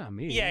not. It's not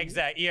me." Yeah,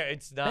 exactly. Yeah,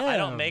 it's not. I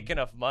don't make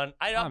enough money.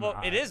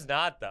 It is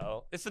not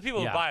though. It's the people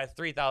who buy a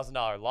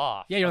 $3,000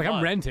 loft. Yeah, you're like,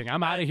 I'm renting.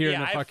 I'm out of here.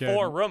 Yeah, I have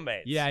 4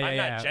 roommates. I'm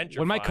not gentrifying.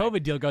 When my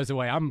COVID deal goes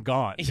away, I'm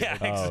gone.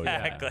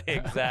 Yeah,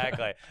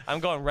 exactly. I'm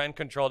going rent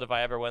controlled if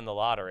I ever win the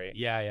lottery.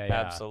 Yeah.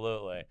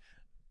 Absolutely.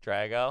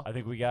 Drago? I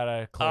think we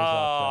gotta close up.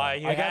 I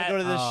gotta go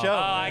to this show.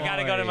 I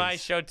gotta go to my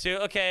show too.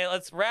 Okay,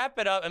 let's wrap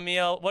it up.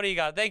 Emil, what do you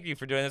got? Thank you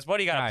for doing this. What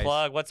do you got to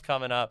plug? What's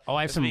coming up?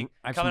 I have some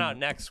coming out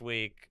next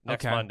week,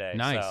 next Monday.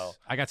 Nice. So.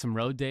 I got some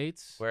road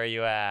dates. Where are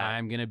you at?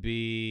 I'm gonna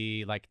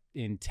be like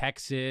in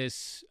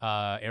Texas,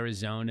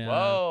 Arizona.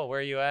 Whoa, where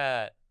are you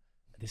at?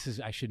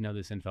 I should know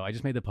this info. I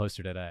just made the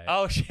poster today.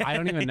 Oh shit! I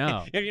don't even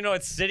know. You know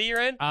what city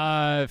you're in?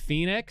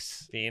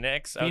 Phoenix.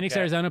 Phoenix,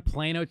 Arizona,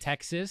 Plano,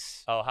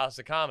 Texas. Oh, House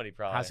of Comedy,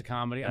 probably. House of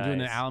Comedy. I'm doing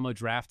the Alamo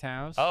Draft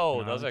House.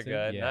 Oh, those are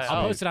good. Yeah. Nice.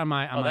 I'll post it on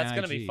my that's IG.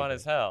 gonna be fun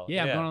as hell.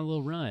 Yeah, I'm going on a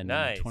little run.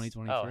 Nice. In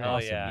 2023. Oh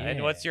hell yeah.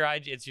 And what's your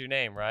IG? It's your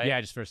name, right?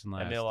 Yeah, just first and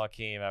last. Emil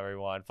Wakim,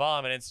 everyone. Follow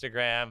him on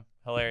Instagram.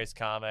 Hilarious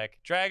comic.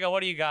 Drago, what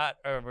do you got?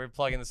 Or we're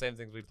plugging the same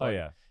things we plug. Oh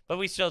yeah. But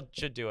we still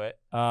should do it.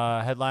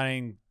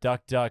 Headlining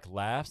Duck Duck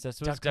Laughs.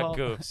 That's what it's called.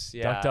 Duck Goofs.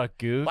 Yeah. Duck Duck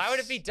Goofs. Why would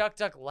it be Duck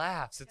Duck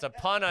Laughs? It's a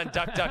pun on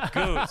Duck Duck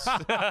Goose.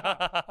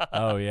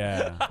 Oh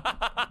yeah.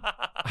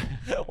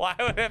 Why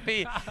would it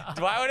be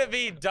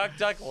Duck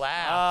Duck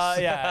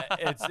Laughs? Yeah,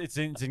 it's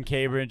in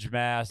Cambridge,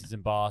 Mass. It's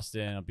in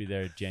Boston. I'll be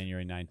there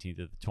January 19th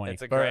to the 21st.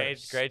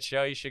 It's a great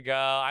show. You should go.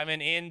 I'm in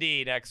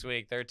Indy next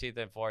week, 13th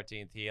and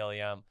 14th.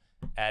 Helium.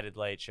 Added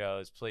late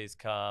shows. Please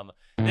come.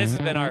 This has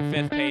been our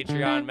 5th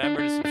Patreon.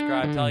 Remember to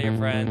subscribe. Tell your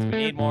friends. We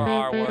need more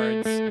R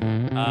words.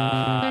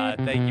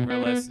 Thank you for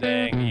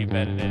listening. You've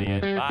been an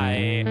idiot.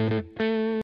 Bye.